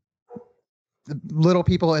between the little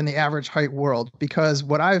people and the average height world, because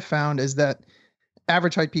what I've found is that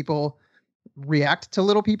average height people react to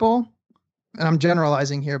little people, and I'm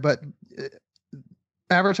generalizing here, but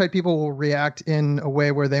average height people will react in a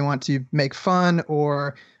way where they want to make fun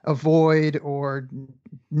or avoid or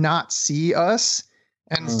not see us.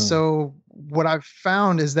 And so what I've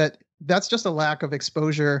found is that that's just a lack of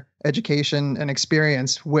exposure, education, and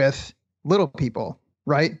experience with little people,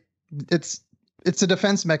 right? It's a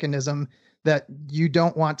defense mechanism that you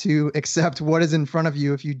don't want to accept what is in front of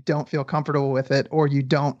you if you don't feel comfortable with it or you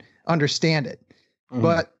don't understand it.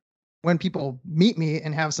 But when people meet me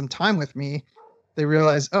and have some time with me, they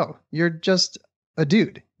realize, oh, you're just a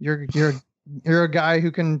dude. You're a guy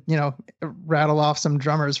who can, rattle off some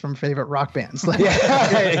drummers from favorite rock bands. Like,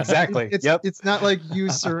 yeah, exactly. It's not like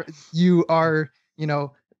you are,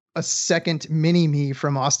 a second mini me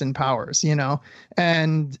from Austin Powers,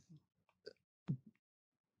 and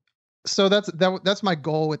so that's my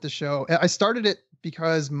goal with the show. I started it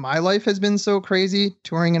because my life has been so crazy,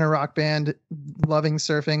 touring in a rock band, loving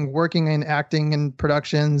surfing, working in acting and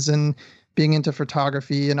productions, and being into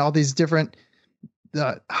photography and all these different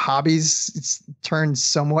hobbies. It's turned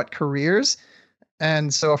somewhat careers.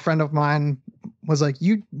 And so a friend of mine was like,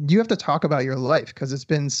 you have to talk about your life because it's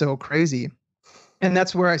been so crazy. And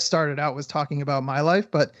that's where I started out, was talking about my life.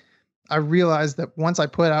 But I realized that once I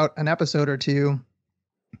put out an episode or two,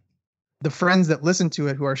 the friends that listen to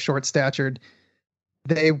it who are short statured,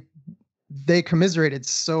 they commiserated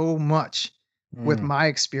so much with my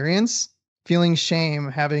experience, feeling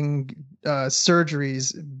shame, having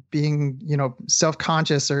surgeries, being,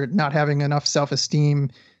 self-conscious or not having enough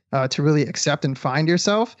self-esteem to really accept and find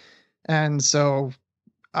yourself. And so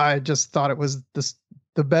I just thought it was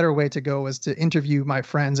the better way to go was to interview my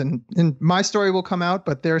friends, and my story will come out,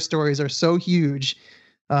 but their stories are so huge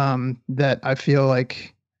that I feel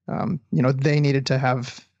like, they needed to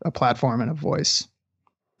have a platform and a voice.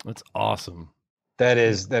 That's awesome. That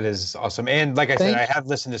is awesome. And like I said, I have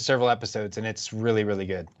listened to several episodes, and it's really, really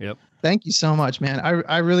good. Yep. Thank you so much, man.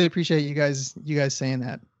 I really appreciate you guys saying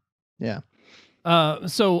that. Yeah.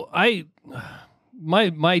 So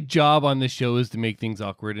my job on this show is to make things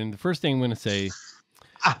awkward. And the first thing I'm going to say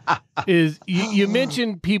is you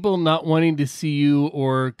mentioned people not wanting to see you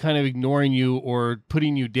or kind of ignoring you or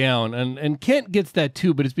putting you down. And Kent gets that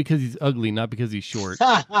too, but it's because he's ugly, not because he's short.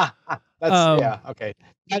 Yeah. Okay.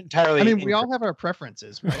 Not entirely. I mean, we all have our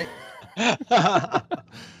preferences, right?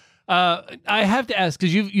 I have to ask,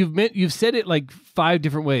 because you've said it like 5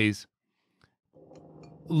 different ways.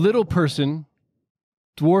 Little person,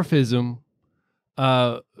 dwarfism,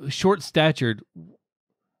 short statured.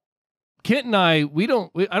 Kent and I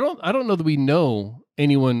don't know that we know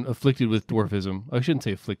anyone afflicted with dwarfism. I shouldn't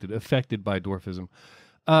say affected by dwarfism.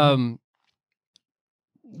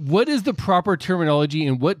 What is the proper terminology,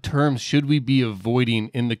 and what terms should we be avoiding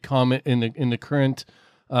in the current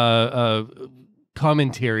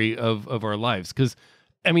commentary of our lives? Because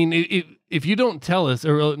I mean, if you don't tell us,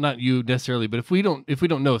 or not you necessarily, but if we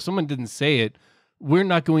don't know, if someone didn't say it, we're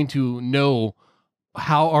not going to know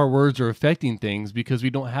how our words are affecting things because we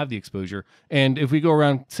don't have the exposure. And if we go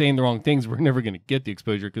around saying the wrong things, we're never going to get the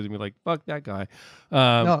exposure because we're like, fuck that guy.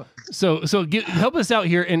 No. So help us out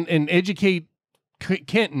here and educate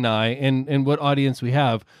Kent and I and what audience we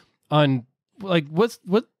have on like what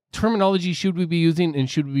terminology should we be using and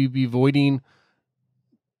should we be avoiding?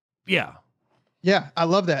 Yeah. Yeah, I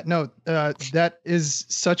love that. No, that is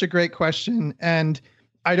such a great question. And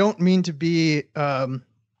I don't mean to be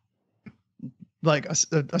like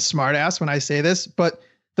a smart ass when I say this, but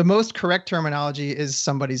the most correct terminology is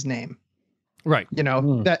somebody's name. Right.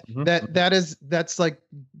 That's like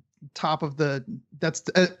top of that's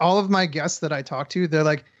all of my guests that I talk to. They're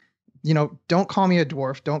like, don't call me a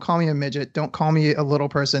dwarf. Don't call me a midget. Don't call me a little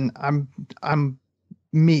person. I'm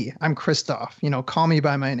me. I'm Christoph, call me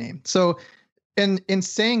by my name. So in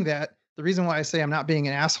saying that, the reason why I say I'm not being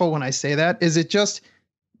an asshole when I say that is it just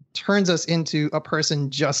turns us into a person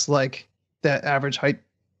just like that average height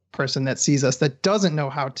person that sees us, that doesn't know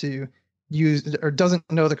how to use or doesn't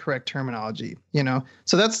know the correct terminology, you know?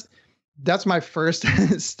 So that's my first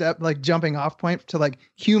step, like jumping off point to like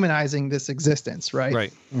humanizing this existence. Right.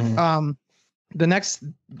 Right. Mhm. The next,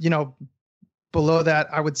 you know, below that,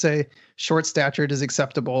 I would say short statured is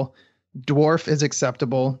acceptable. Dwarf is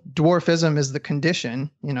acceptable. Dwarfism is the condition.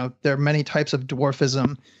 You know, there are many types of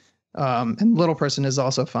dwarfism. And little person is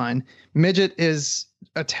also fine. Midget is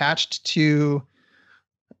attached to,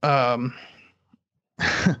 what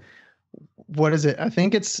is it? I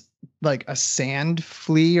think it's like a sand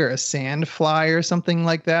flea or a sand fly or something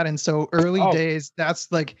like that. And so early days, that's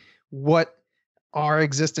like what our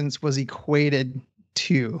existence was equated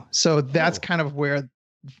to. So that's kind of where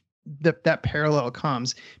that parallel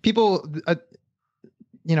comes. People,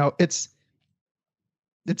 you know, it's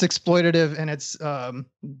exploitative and it's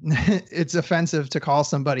it's offensive to call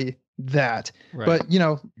somebody that. Right. But you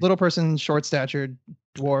know, little person, short statured,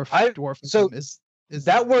 dwarfism is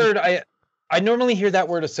that word. I normally hear that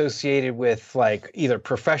word associated with like either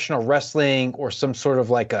professional wrestling or some sort of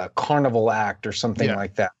like a carnival act or something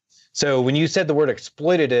like that. So when you said the word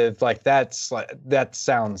exploitative, like that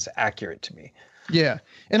sounds accurate to me. Yeah.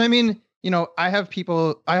 And I mean, you know, I have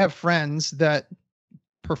friends that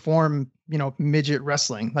perform, you know, midget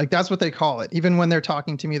wrestling. Like that's what they call it. Even when they're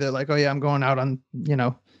talking to me, they're like, oh yeah, I'm going out on, you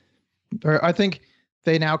know, or I think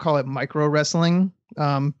they now call it micro wrestling.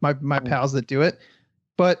 My pals that do it,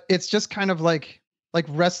 but it's just kind of like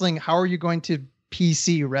wrestling. How are you going to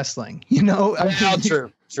PC wrestling? You know,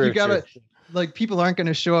 true. You gotta, like, people aren't going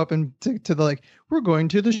to show up and to the like, we're going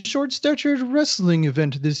to the short statured wrestling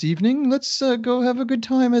event this evening. Let's go have a good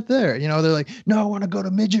time at there. You know, they're like, no, I want to go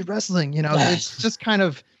to midget wrestling. You know, it's just kind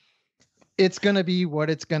of, it's going to be what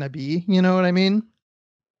it's going to be. You know what I mean?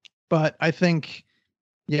 But I think,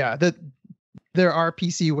 yeah, that there are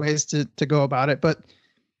PC ways to go about it. But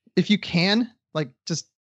if you can, like, just,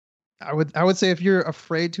 I would say if you're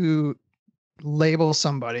afraid to label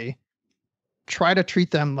somebody, try to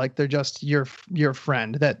treat them like they're just your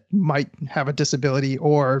friend that might have a disability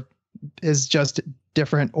or is just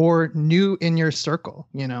different or new in your circle,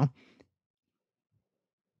 you know?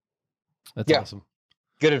 That's awesome.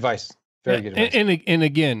 Good advice. Very good advice. And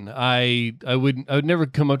again, I would never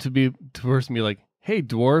come up to person be like, hey,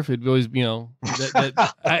 dwarf. It'd always, you know,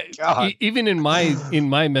 even in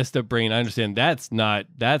my messed up brain, I understand that's not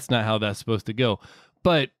how that's supposed to go.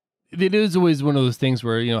 But it is always one of those things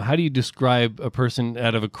where, you know, how do you describe a person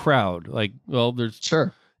out of a crowd? Like, well, there's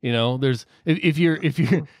you know, there's if you're if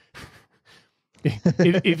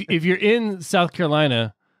you're in South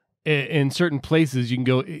Carolina, in certain places, you can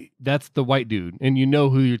go, that's the white dude, and you know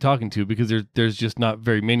who you're talking to because there's just not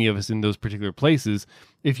very many of us in those particular places.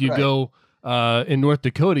 If you go in North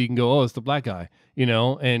Dakota, you can go, oh, it's the black guy, you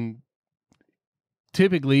know. And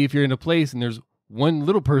typically, if you're in a place and there's one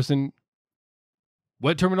little person,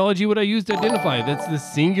 what terminology would I use to identify? That's the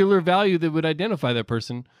singular value that would identify that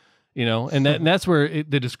person, you know. And that's where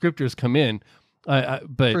the descriptors come in.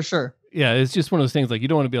 But for sure, yeah, it's just one of those things. Like, you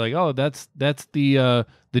don't want to be like, oh, that's the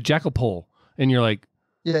Jackapole, and you're like,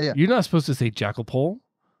 yeah, you're not supposed to say Jackapole.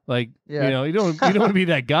 Like, you know, you don't want to be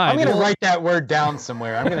that guy. I'm gonna write that word down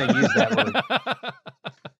somewhere. I'm gonna use that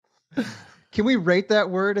word. Can we rate that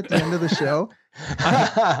word at the end of the show?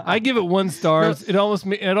 I give it 1 star. It almost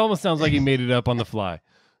sounds like he made it up on the fly.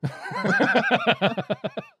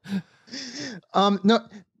 No,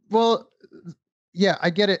 well, yeah, I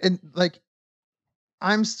get it. And like,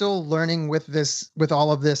 I'm still learning with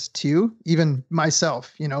all of this too, even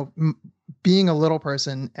myself, you know, being a little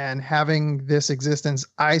person and having this existence,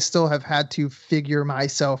 I still have had to figure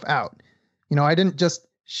myself out. You know, I didn't just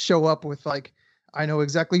show up with like, I know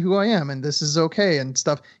exactly who I am and this is okay and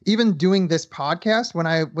stuff. Even doing this podcast, when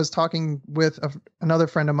I was talking with another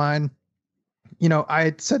friend of mine, you know, I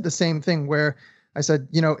had said the same thing where I said,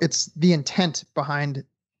 you know, it's the intent behind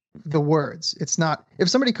the words. It's not, if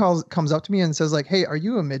somebody comes up to me and says like, hey, are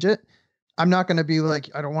you a midget? I'm not going to be like,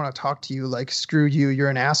 I don't want to talk to you. Like, screw you. You're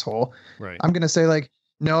an asshole. Right. I'm going to say like,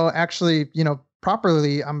 no, actually, you know,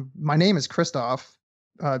 properly, my name is Christoph,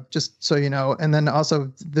 just so you know. And then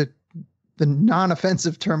also the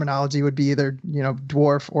non-offensive terminology would be either, you know,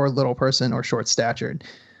 dwarf or little person or short statured.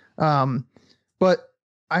 But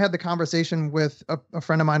I had the conversation with a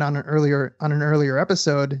friend of mine on an earlier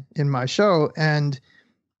episode in my show. And,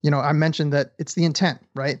 you know, I mentioned that it's the intent,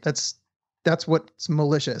 right? That's what's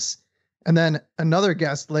malicious. And then another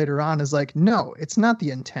guest later on is like, no, it's not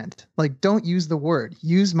the intent. Like, don't use the word,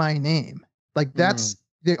 use my name. Like, that's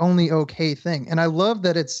the only okay thing. And I love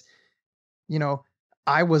that it's, you know,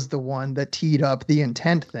 I was the one that teed up the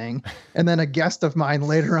intent thing. And then a guest of mine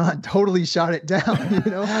later on totally shot it down.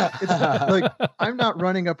 It's like, I'm not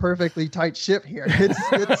running a perfectly tight ship here.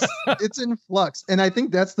 It's in flux. And I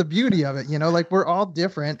think that's the beauty of it. Like we're all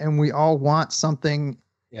different and we all want something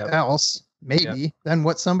else, maybe, than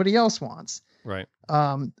what somebody else wants. Right.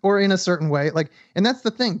 Or in a certain way. Like, and that's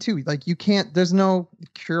the thing too. Like there's no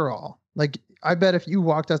cure all. Like, I bet if you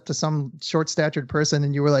walked up to some short statured person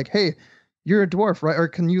and you were like, hey, you're a dwarf, right? Or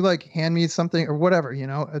can you like hand me something or whatever,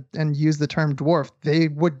 and use the term dwarf,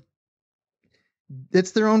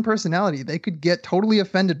 it's their own personality. They could get totally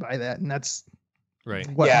offended by that. And that's right.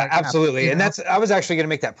 Yeah, absolutely. And I was actually going to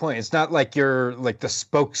make that point. It's not like you're like the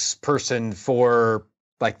spokesperson for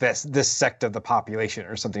like this sect of the population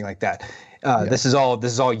or something like that. This is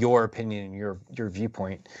all your opinion and your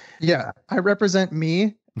viewpoint. Yeah. I represent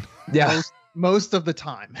me. Yeah. Most of the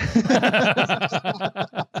time.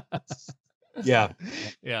 Yeah.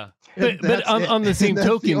 But on the same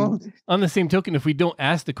token, if we don't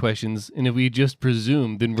ask the questions and if we just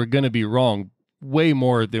presume, then we're going to be wrong way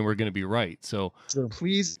more than we're going to be right. So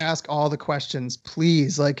please ask all the questions,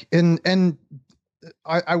 please. Like, and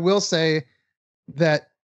I will say that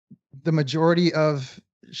the majority of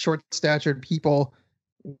short statured people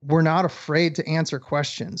were not afraid to answer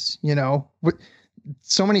questions.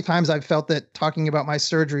 So many times I've felt that talking about my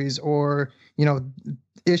surgeries or,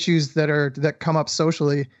 issues that come up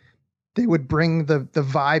socially, they would bring the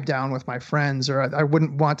vibe down with my friends, or I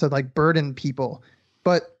wouldn't want to like burden people.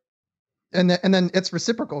 But, and then it's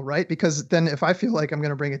reciprocal, right? Because then if I feel like I'm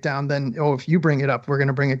going to bring it down, then, if you bring it up, we're going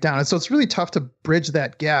to bring it down. And so it's really tough to bridge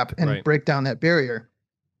that gap and break down that barrier.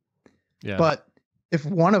 Yeah. But if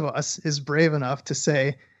one of us is brave enough to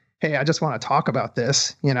say, hey, I just want to talk about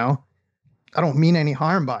this, I don't mean any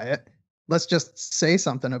harm by it. Let's just say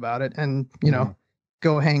something about it and,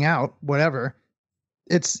 go hang out, whatever.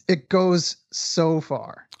 It goes so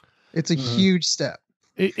far. It's a huge step.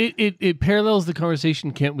 It parallels the conversation,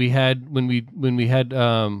 Kent, we had when we had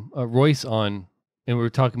Royce on and we were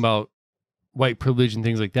talking about white privilege and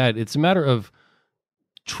things like that. It's a matter of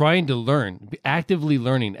trying to learn, actively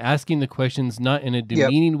learning, asking the questions, not in a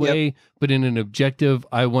demeaning way, but in an objective,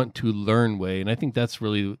 I want to learn way. And I think that's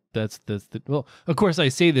well, of course I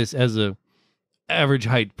say this as a average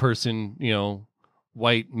height person,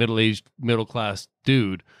 white, middle-aged, middle-class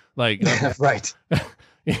dude, like, right.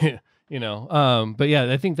 But yeah,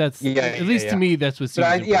 I think that's, at least to me, that's what seems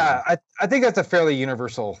I think that's a fairly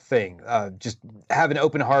universal thing. Just have an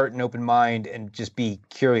open heart and open mind and just be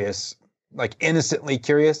curious, like innocently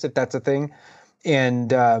curious, if that's a thing.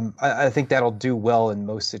 And I think that'll do well in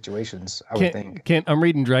most situations, I would think. I'm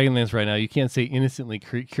reading Dragonlance right now. You can't say innocently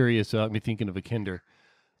curious without me thinking of a kinder.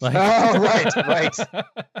 Like... Oh, right.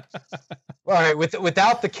 All right,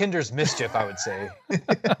 without the kinder's mischief, I would say.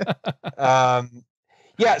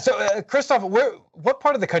 So Christoph, what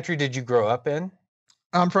part of the country did you grow up in?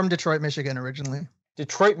 I'm from Detroit, Michigan, originally.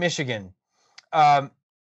 Detroit, Michigan. How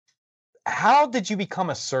did you become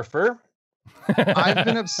a surfer? I've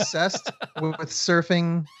been obsessed with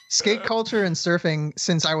surfing, skate culture and surfing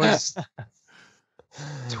since I was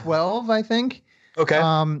 12, I think. Okay.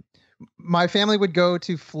 My family would go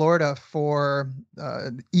to Florida for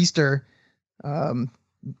Easter,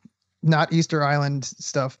 not Easter Island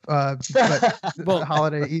stuff, but the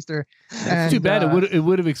holiday Easter. And, it's too bad. It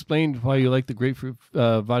would have explained why you like the grapefruit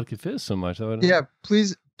vodka fizz so much. Yeah,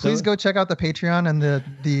 please go check out the Patreon and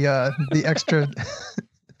the extra.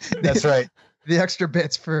 That's right. The extra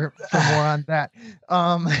bits for more on that.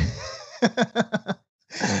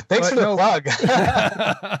 Thanks for the plug.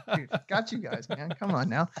 Dude, got you guys, man. Come on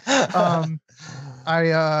now.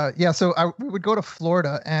 So we would go to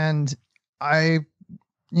Florida and I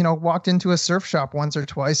walked into a surf shop once or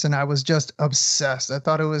twice and I was just obsessed. I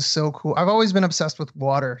thought it was so cool. I've always been obsessed with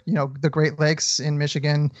water. The Great Lakes in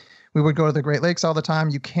Michigan. We would go to the Great Lakes all the time.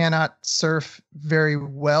 You cannot surf very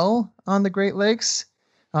well on the Great Lakes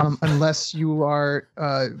unless you are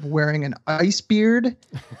wearing an ice beard.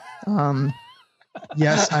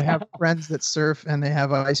 Yes, I have friends that surf and they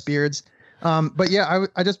have ice beards. But yeah,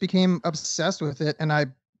 I just became obsessed with it. And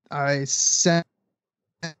I sent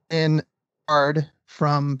in a card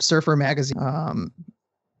from Surfer Magazine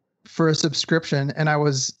for a subscription. And I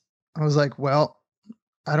was like, well,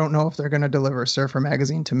 I don't know if they're going to deliver Surfer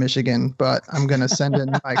Magazine to Michigan, but I'm going to send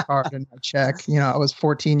in my card and my check. I was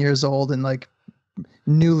 14 years old and like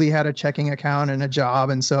newly had a checking account and a job.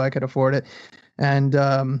 And so I could afford it. And,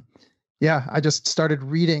 I just started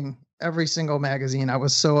reading every single magazine. I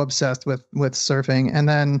was so obsessed with surfing. And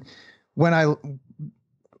then when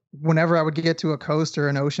whenever I would get to a coast or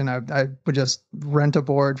an ocean, I would just rent a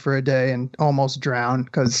board for a day and almost drown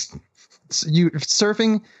because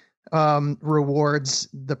surfing rewards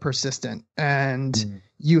the persistent, and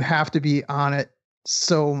you have to be on it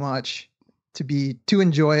so much to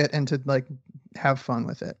enjoy it and to like have fun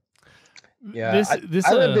with it. Yeah,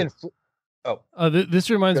 I lived in. This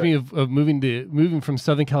reminds me of moving from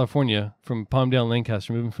Southern California, from Palmdale,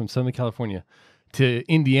 Lancaster, moving from Southern California to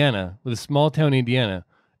Indiana, with a small town Indiana,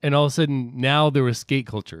 and all of a sudden now there was skate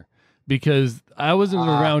culture because I wasn't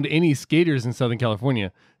around any skaters in Southern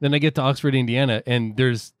California. Then I get to Oxford, Indiana, and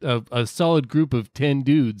there's a solid group of 10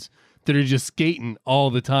 dudes that are just skating all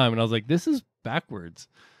the time, and I was like, this is backwards.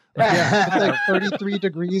 Yeah, it's like 33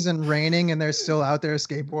 degrees and raining, and they're still out there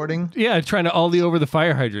skateboarding. Yeah, trying to ollie over the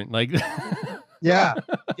fire hydrant, like. Yeah.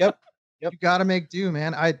 Yep. You got to make do,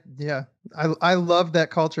 man. I love that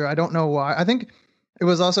culture. I don't know why. I think it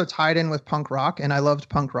was also tied in with punk rock, and I loved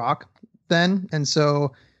punk rock then, and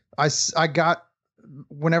so I got,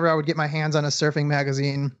 whenever I would get my hands on a surfing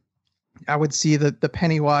magazine, I would see the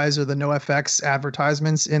Pennywise or the NoFX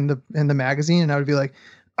advertisements in the magazine, and I would be like,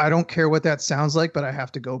 I don't care what that sounds like, but I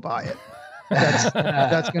have to go buy it.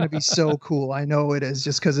 That's going to be so cool. I know it is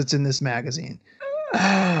just because it's in this magazine.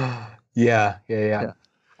 Yeah.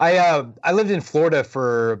 I lived in Florida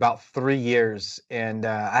for about 3 years, and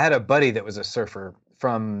I had a buddy that was a surfer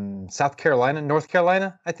from North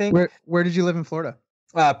Carolina, I think. Where did you live in Florida?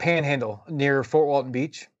 Panhandle, near Fort Walton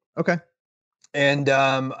Beach. Okay. And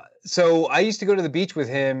so I used to go to the beach with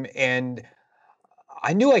him, and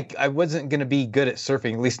I knew I wasn't going to be good at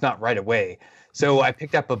surfing, at least not right away. So I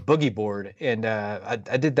picked up a boogie board, and I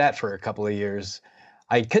did that for a couple of years.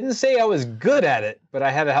 I couldn't say I was good at it, but I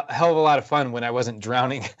had a hell of a lot of fun when I wasn't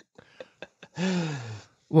drowning.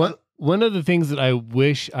 One of the things that I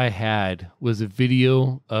wish I had was a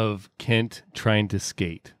video of Kent trying to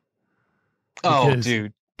skate. Oh,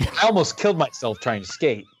 dude. I almost killed myself trying to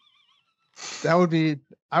skate. I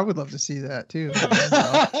would love to see that too.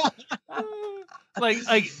 Like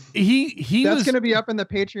he that's was going to be up in the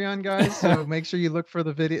Patreon, guys, so make sure you look for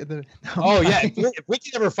the video. Oh yeah, if we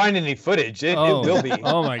can ever find any footage, it will be.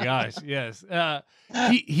 Oh my gosh, yes.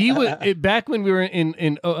 He was back when we were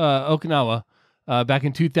in Okinawa, back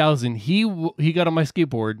in 2000. He got on my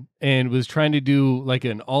skateboard and was trying to do like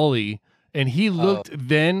an ollie, and he looked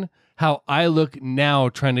then how I look now,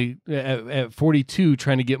 trying to at 42,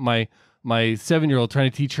 trying to get my 7-year-old,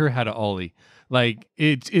 trying to teach her how to ollie. Like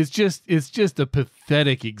it's just a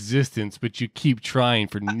pathetic existence, but you keep trying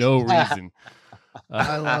for no reason.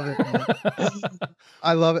 I love it, man.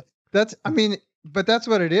 I love it. But that's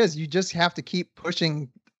what it is. You just have to keep pushing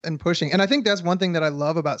and pushing. And I think that's one thing that I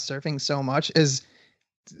love about surfing so much is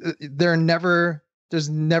there's never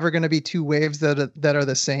going to be two waves that are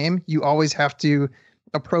the same. You always have to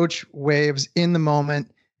approach waves in the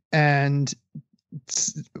moment and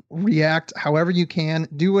react however you can,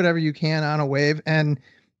 do whatever you can on a wave. And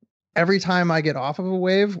every time I get off of a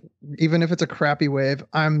wave, even if it's a crappy wave,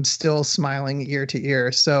 I'm still smiling ear to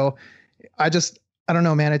ear. So I don't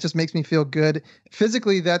know, man, it just makes me feel good.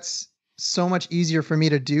 Physically, that's so much easier for me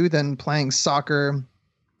to do than playing soccer,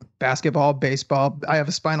 basketball, baseball. I have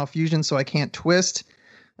a spinal fusion, so I can't twist.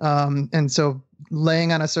 And so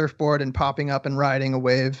laying on a surfboard and popping up and riding a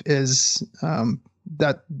wave is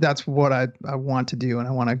that's what I want to do, and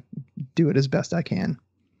I want to do it as best I can.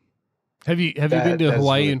 Have you been to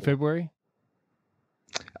Hawaii in February?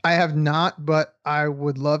 I have not, but I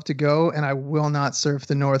would love to go, and I will not surf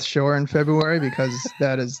the North Shore in February because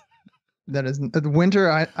that is the winter.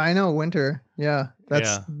 I know winter. Yeah,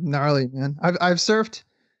 that's gnarly, man. I've surfed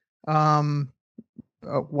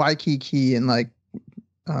Waikiki in like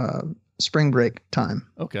spring break time.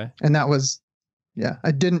 Okay. And that was,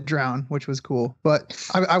 I didn't drown, which was cool, but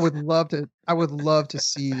I would love to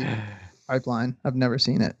see Pipeline. I've never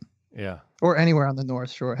seen it. Yeah. Or anywhere on the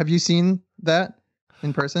North Shore. Have you seen that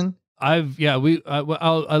in person? I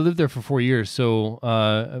lived there for 4 years. So,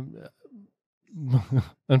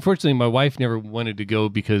 unfortunately my wife never wanted to go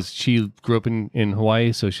because she grew up in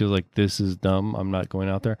Hawaii. So she was like, this is dumb. I'm not going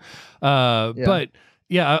out there. But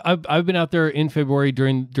yeah, I've been out there in February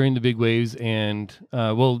during the big waves, and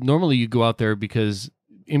normally you go out there because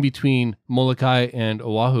in between Molokai and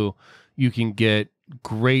Oahu, you can get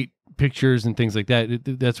great pictures and things like that.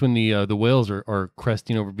 That's when the whales are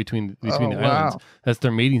cresting over between the islands. That's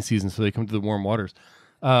their mating season, so they come to the warm waters.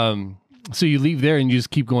 So you leave there and you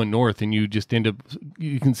just keep going north, and you just end up.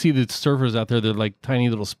 You can see the surfers out there. They're like tiny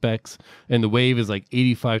little specks, and the wave is like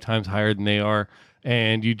 85 times higher than they are.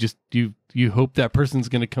 And you hope that person's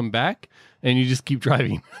going to come back, and you just keep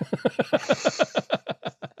driving.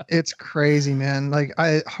 It's crazy, man. Like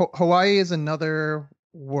Hawaii is another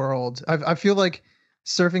world. I feel like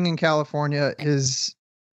surfing in California is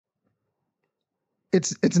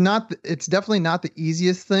it's definitely not the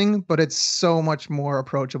easiest thing, but it's so much more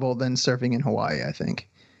approachable than surfing in Hawaii, I think.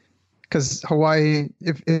 Because Hawaii,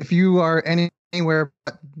 if you are anywhere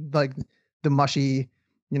but like the mushy,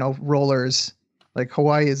 rollers, like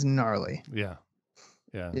Hawaii is gnarly. Yeah.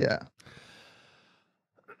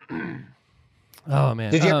 Oh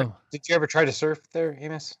man. Did you ever try to surf there,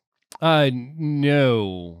 Amos?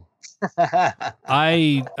 No.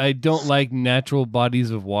 I don't like natural bodies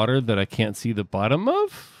of water that I can't see the bottom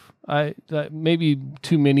of. Maybe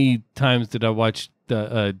too many times did I watch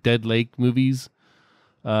the Dead Lake movies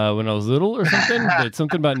when I was little or something. But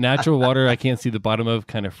something about natural water I can't see the bottom of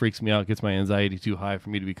kind of freaks me out, gets my anxiety too high for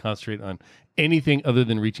me to be concentrate on anything other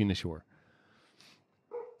than reaching the shore.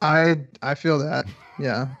 I feel that.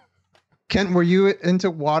 Yeah. Kent, were you into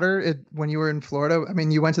water when you were in Florida? I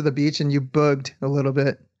mean, you went to the beach and you bugged a little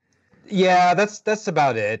bit. Yeah, that's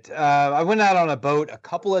about it. I went out on a boat a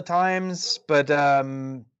couple of times, but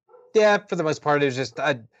yeah, for the most part, it was just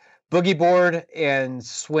I'd boogie board and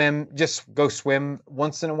just go swim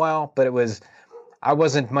once in a while. But I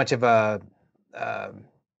wasn't much of a, I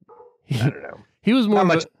don't know. He was more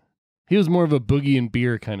of a boogie and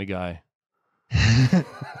beer kind of guy.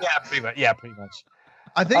 Yeah, pretty much. Yeah, pretty much.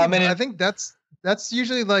 I think that's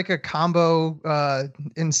usually like a combo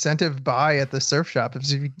incentive buy at the surf shop.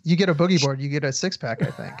 If you get a boogie board, you get a 6-pack,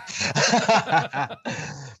 I think.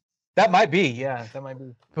 That might be. Yeah, that might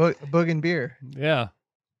be. Boog and beer. Yeah.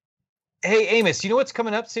 Hey, Amos, you know what's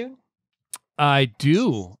coming up soon? I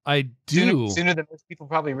do. Sooner than most people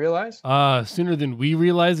probably realize? Sooner than we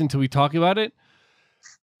realize until we talk about it.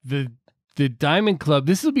 The Diamond Club,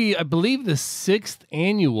 this will be, I believe, the 6th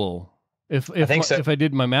annual. If I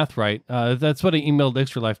did my math right, that's what I emailed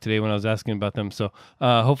Extra Life today when I was asking about them. So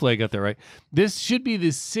hopefully I got that right. This should be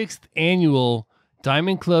the 6th annual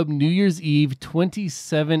Diamond Club New Year's Eve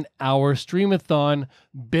 27-hour streamathon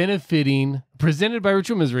presented by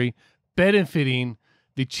Ritual Misery, benefiting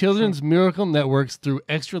the Children's Miracle Networks through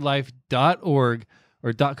extralife.org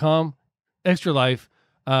or .com, Extra Life,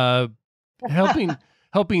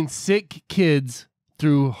 helping sick kids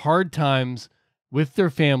through hard times with their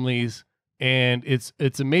families. And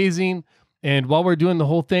it's amazing. And while we're doing the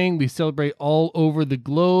whole thing, we celebrate all over the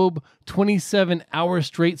globe, 27 hours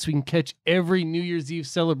straight, so we can catch every New Year's Eve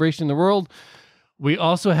celebration in the world. We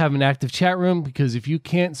also have an active chat room, because if you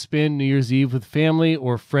can't spend New Year's Eve with family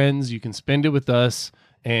or friends, you can spend it with us,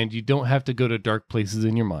 and you don't have to go to dark places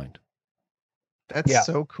in your mind. That's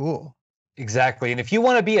so cool. Exactly. And if you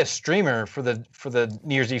want to be a streamer for the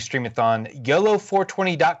New Year's Eve Streamathon,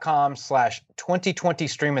 YOLO420.com/2020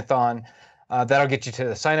 Streamathon. That'll get you to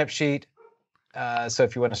the sign-up sheet. So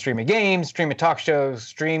if you want to stream a game, stream a talk show,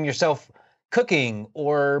 stream yourself cooking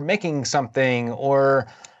or making something or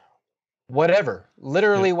whatever,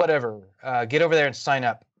 literally whatever, get over there and sign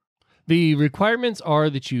up. The requirements are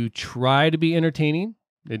that you try to be entertaining.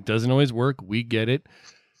 It doesn't always work. We get it.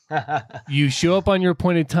 You show up on your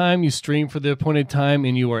appointed time, you stream for the appointed time,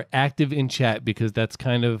 and you are active in chat, because that's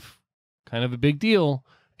kind of a big deal.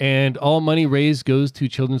 And all money raised goes to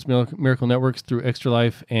Children's Miracle Networks through Extra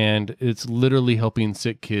Life, and it's literally helping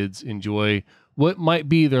sick kids enjoy what might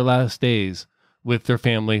be their last days with their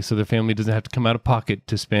family, so their family doesn't have to come out of pocket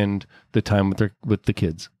to spend the time with the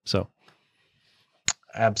kids. So,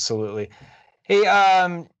 absolutely.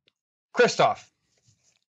 Hey, Christoph,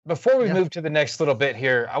 before we move to the next little bit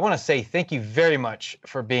here, I want to say thank you very much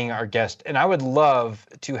for being our guest, and I would love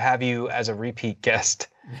to have you as a repeat guest.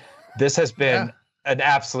 This has been an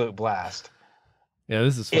absolute blast. Yeah,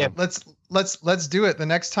 this is fun. Yeah, let's do it. The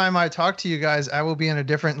next time I talk to you guys, I will be in a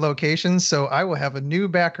different location, so I will have a new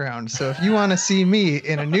background. So if you want to see me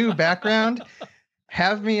in a new background,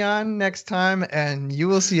 have me on next time, and you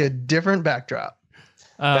will see a different backdrop.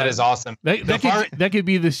 That is awesome. That could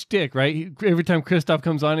be the shtick, right? Every time Christoph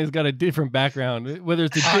comes on, he's got a different background, whether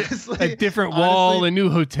it's a different wall, a new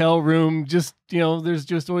hotel room. Just, there's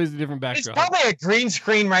just always a different background. It's probably a green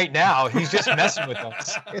screen right now. He's just messing with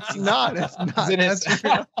us. It's not. That's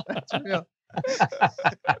real. That's real.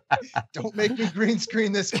 Don't make me green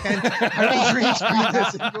screen this, Ken. I will green screen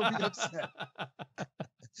this, and you'll be upset.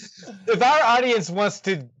 If our audience wants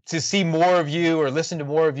to see more of you or listen to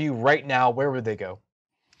more of you right now, where would they go?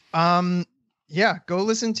 Go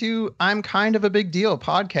listen to I'm Kind of a Big Deal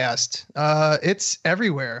podcast. It's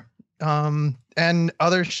everywhere. And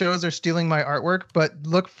other shows are stealing my artwork, but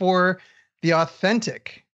look for the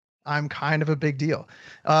authentic I'm kind of a big deal.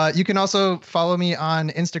 You can also follow me on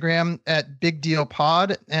Instagram at Big Deal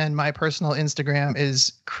Pod, and my personal Instagram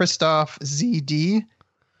is Christoph ZD,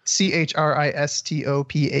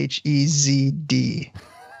 ChristopHezd.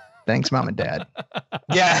 Thanks, Mom and Dad.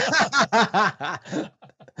 Yeah.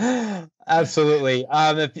 Absolutely.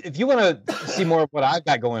 If you want to see more of what I've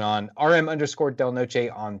got going on, RM_Del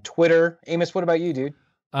Noche on Twitter. Amos, what about you, dude?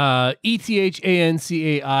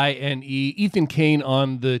 ETHANCAINE, Ethan Kane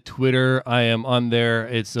on the Twitter. I am on there.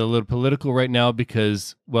 It's a little political right now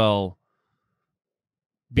because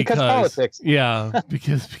politics. Yeah,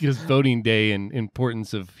 because voting day and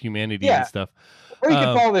importance of humanity and stuff. Or you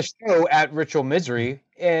can follow the show at Ritual Misery,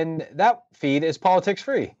 and that feed is politics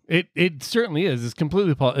free. It certainly is. It's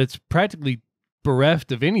completely it's practically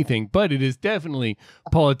bereft of anything, but it is definitely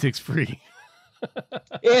politics free.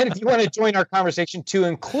 And if you want to join our conversation to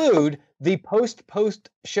include the post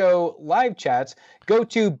show live chats, go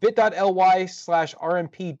to bit.ly/RMP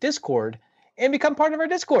Discord and become part of our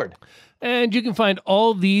Discord. And you can find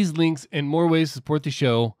all these links and more ways to support the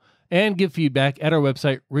show and give feedback at our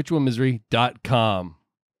website, ritualmisery.com.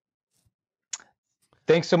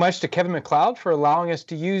 Thanks so much to Kevin MacLeod for allowing us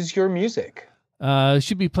to use your music.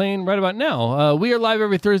 Should be playing right about now. We are live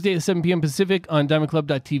every Thursday at 7 p.m. Pacific on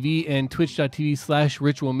diamondclub.tv and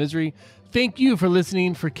twitch.tv/ritualmisery. Thank you for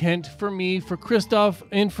listening, for Kent, for me, for Christoph,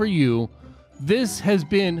 and for you. This has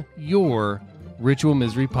been your Ritual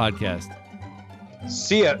Misery podcast.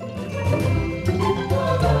 See ya.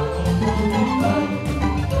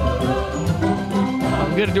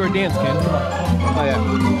 We got to do our dance, Kent. Come on. Oh, yeah.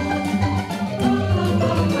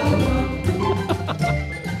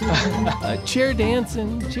 Chair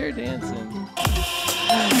dancing.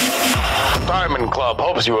 Diamond Club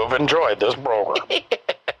hopes you have enjoyed this program.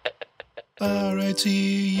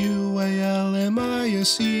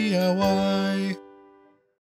 RITUALMISCRY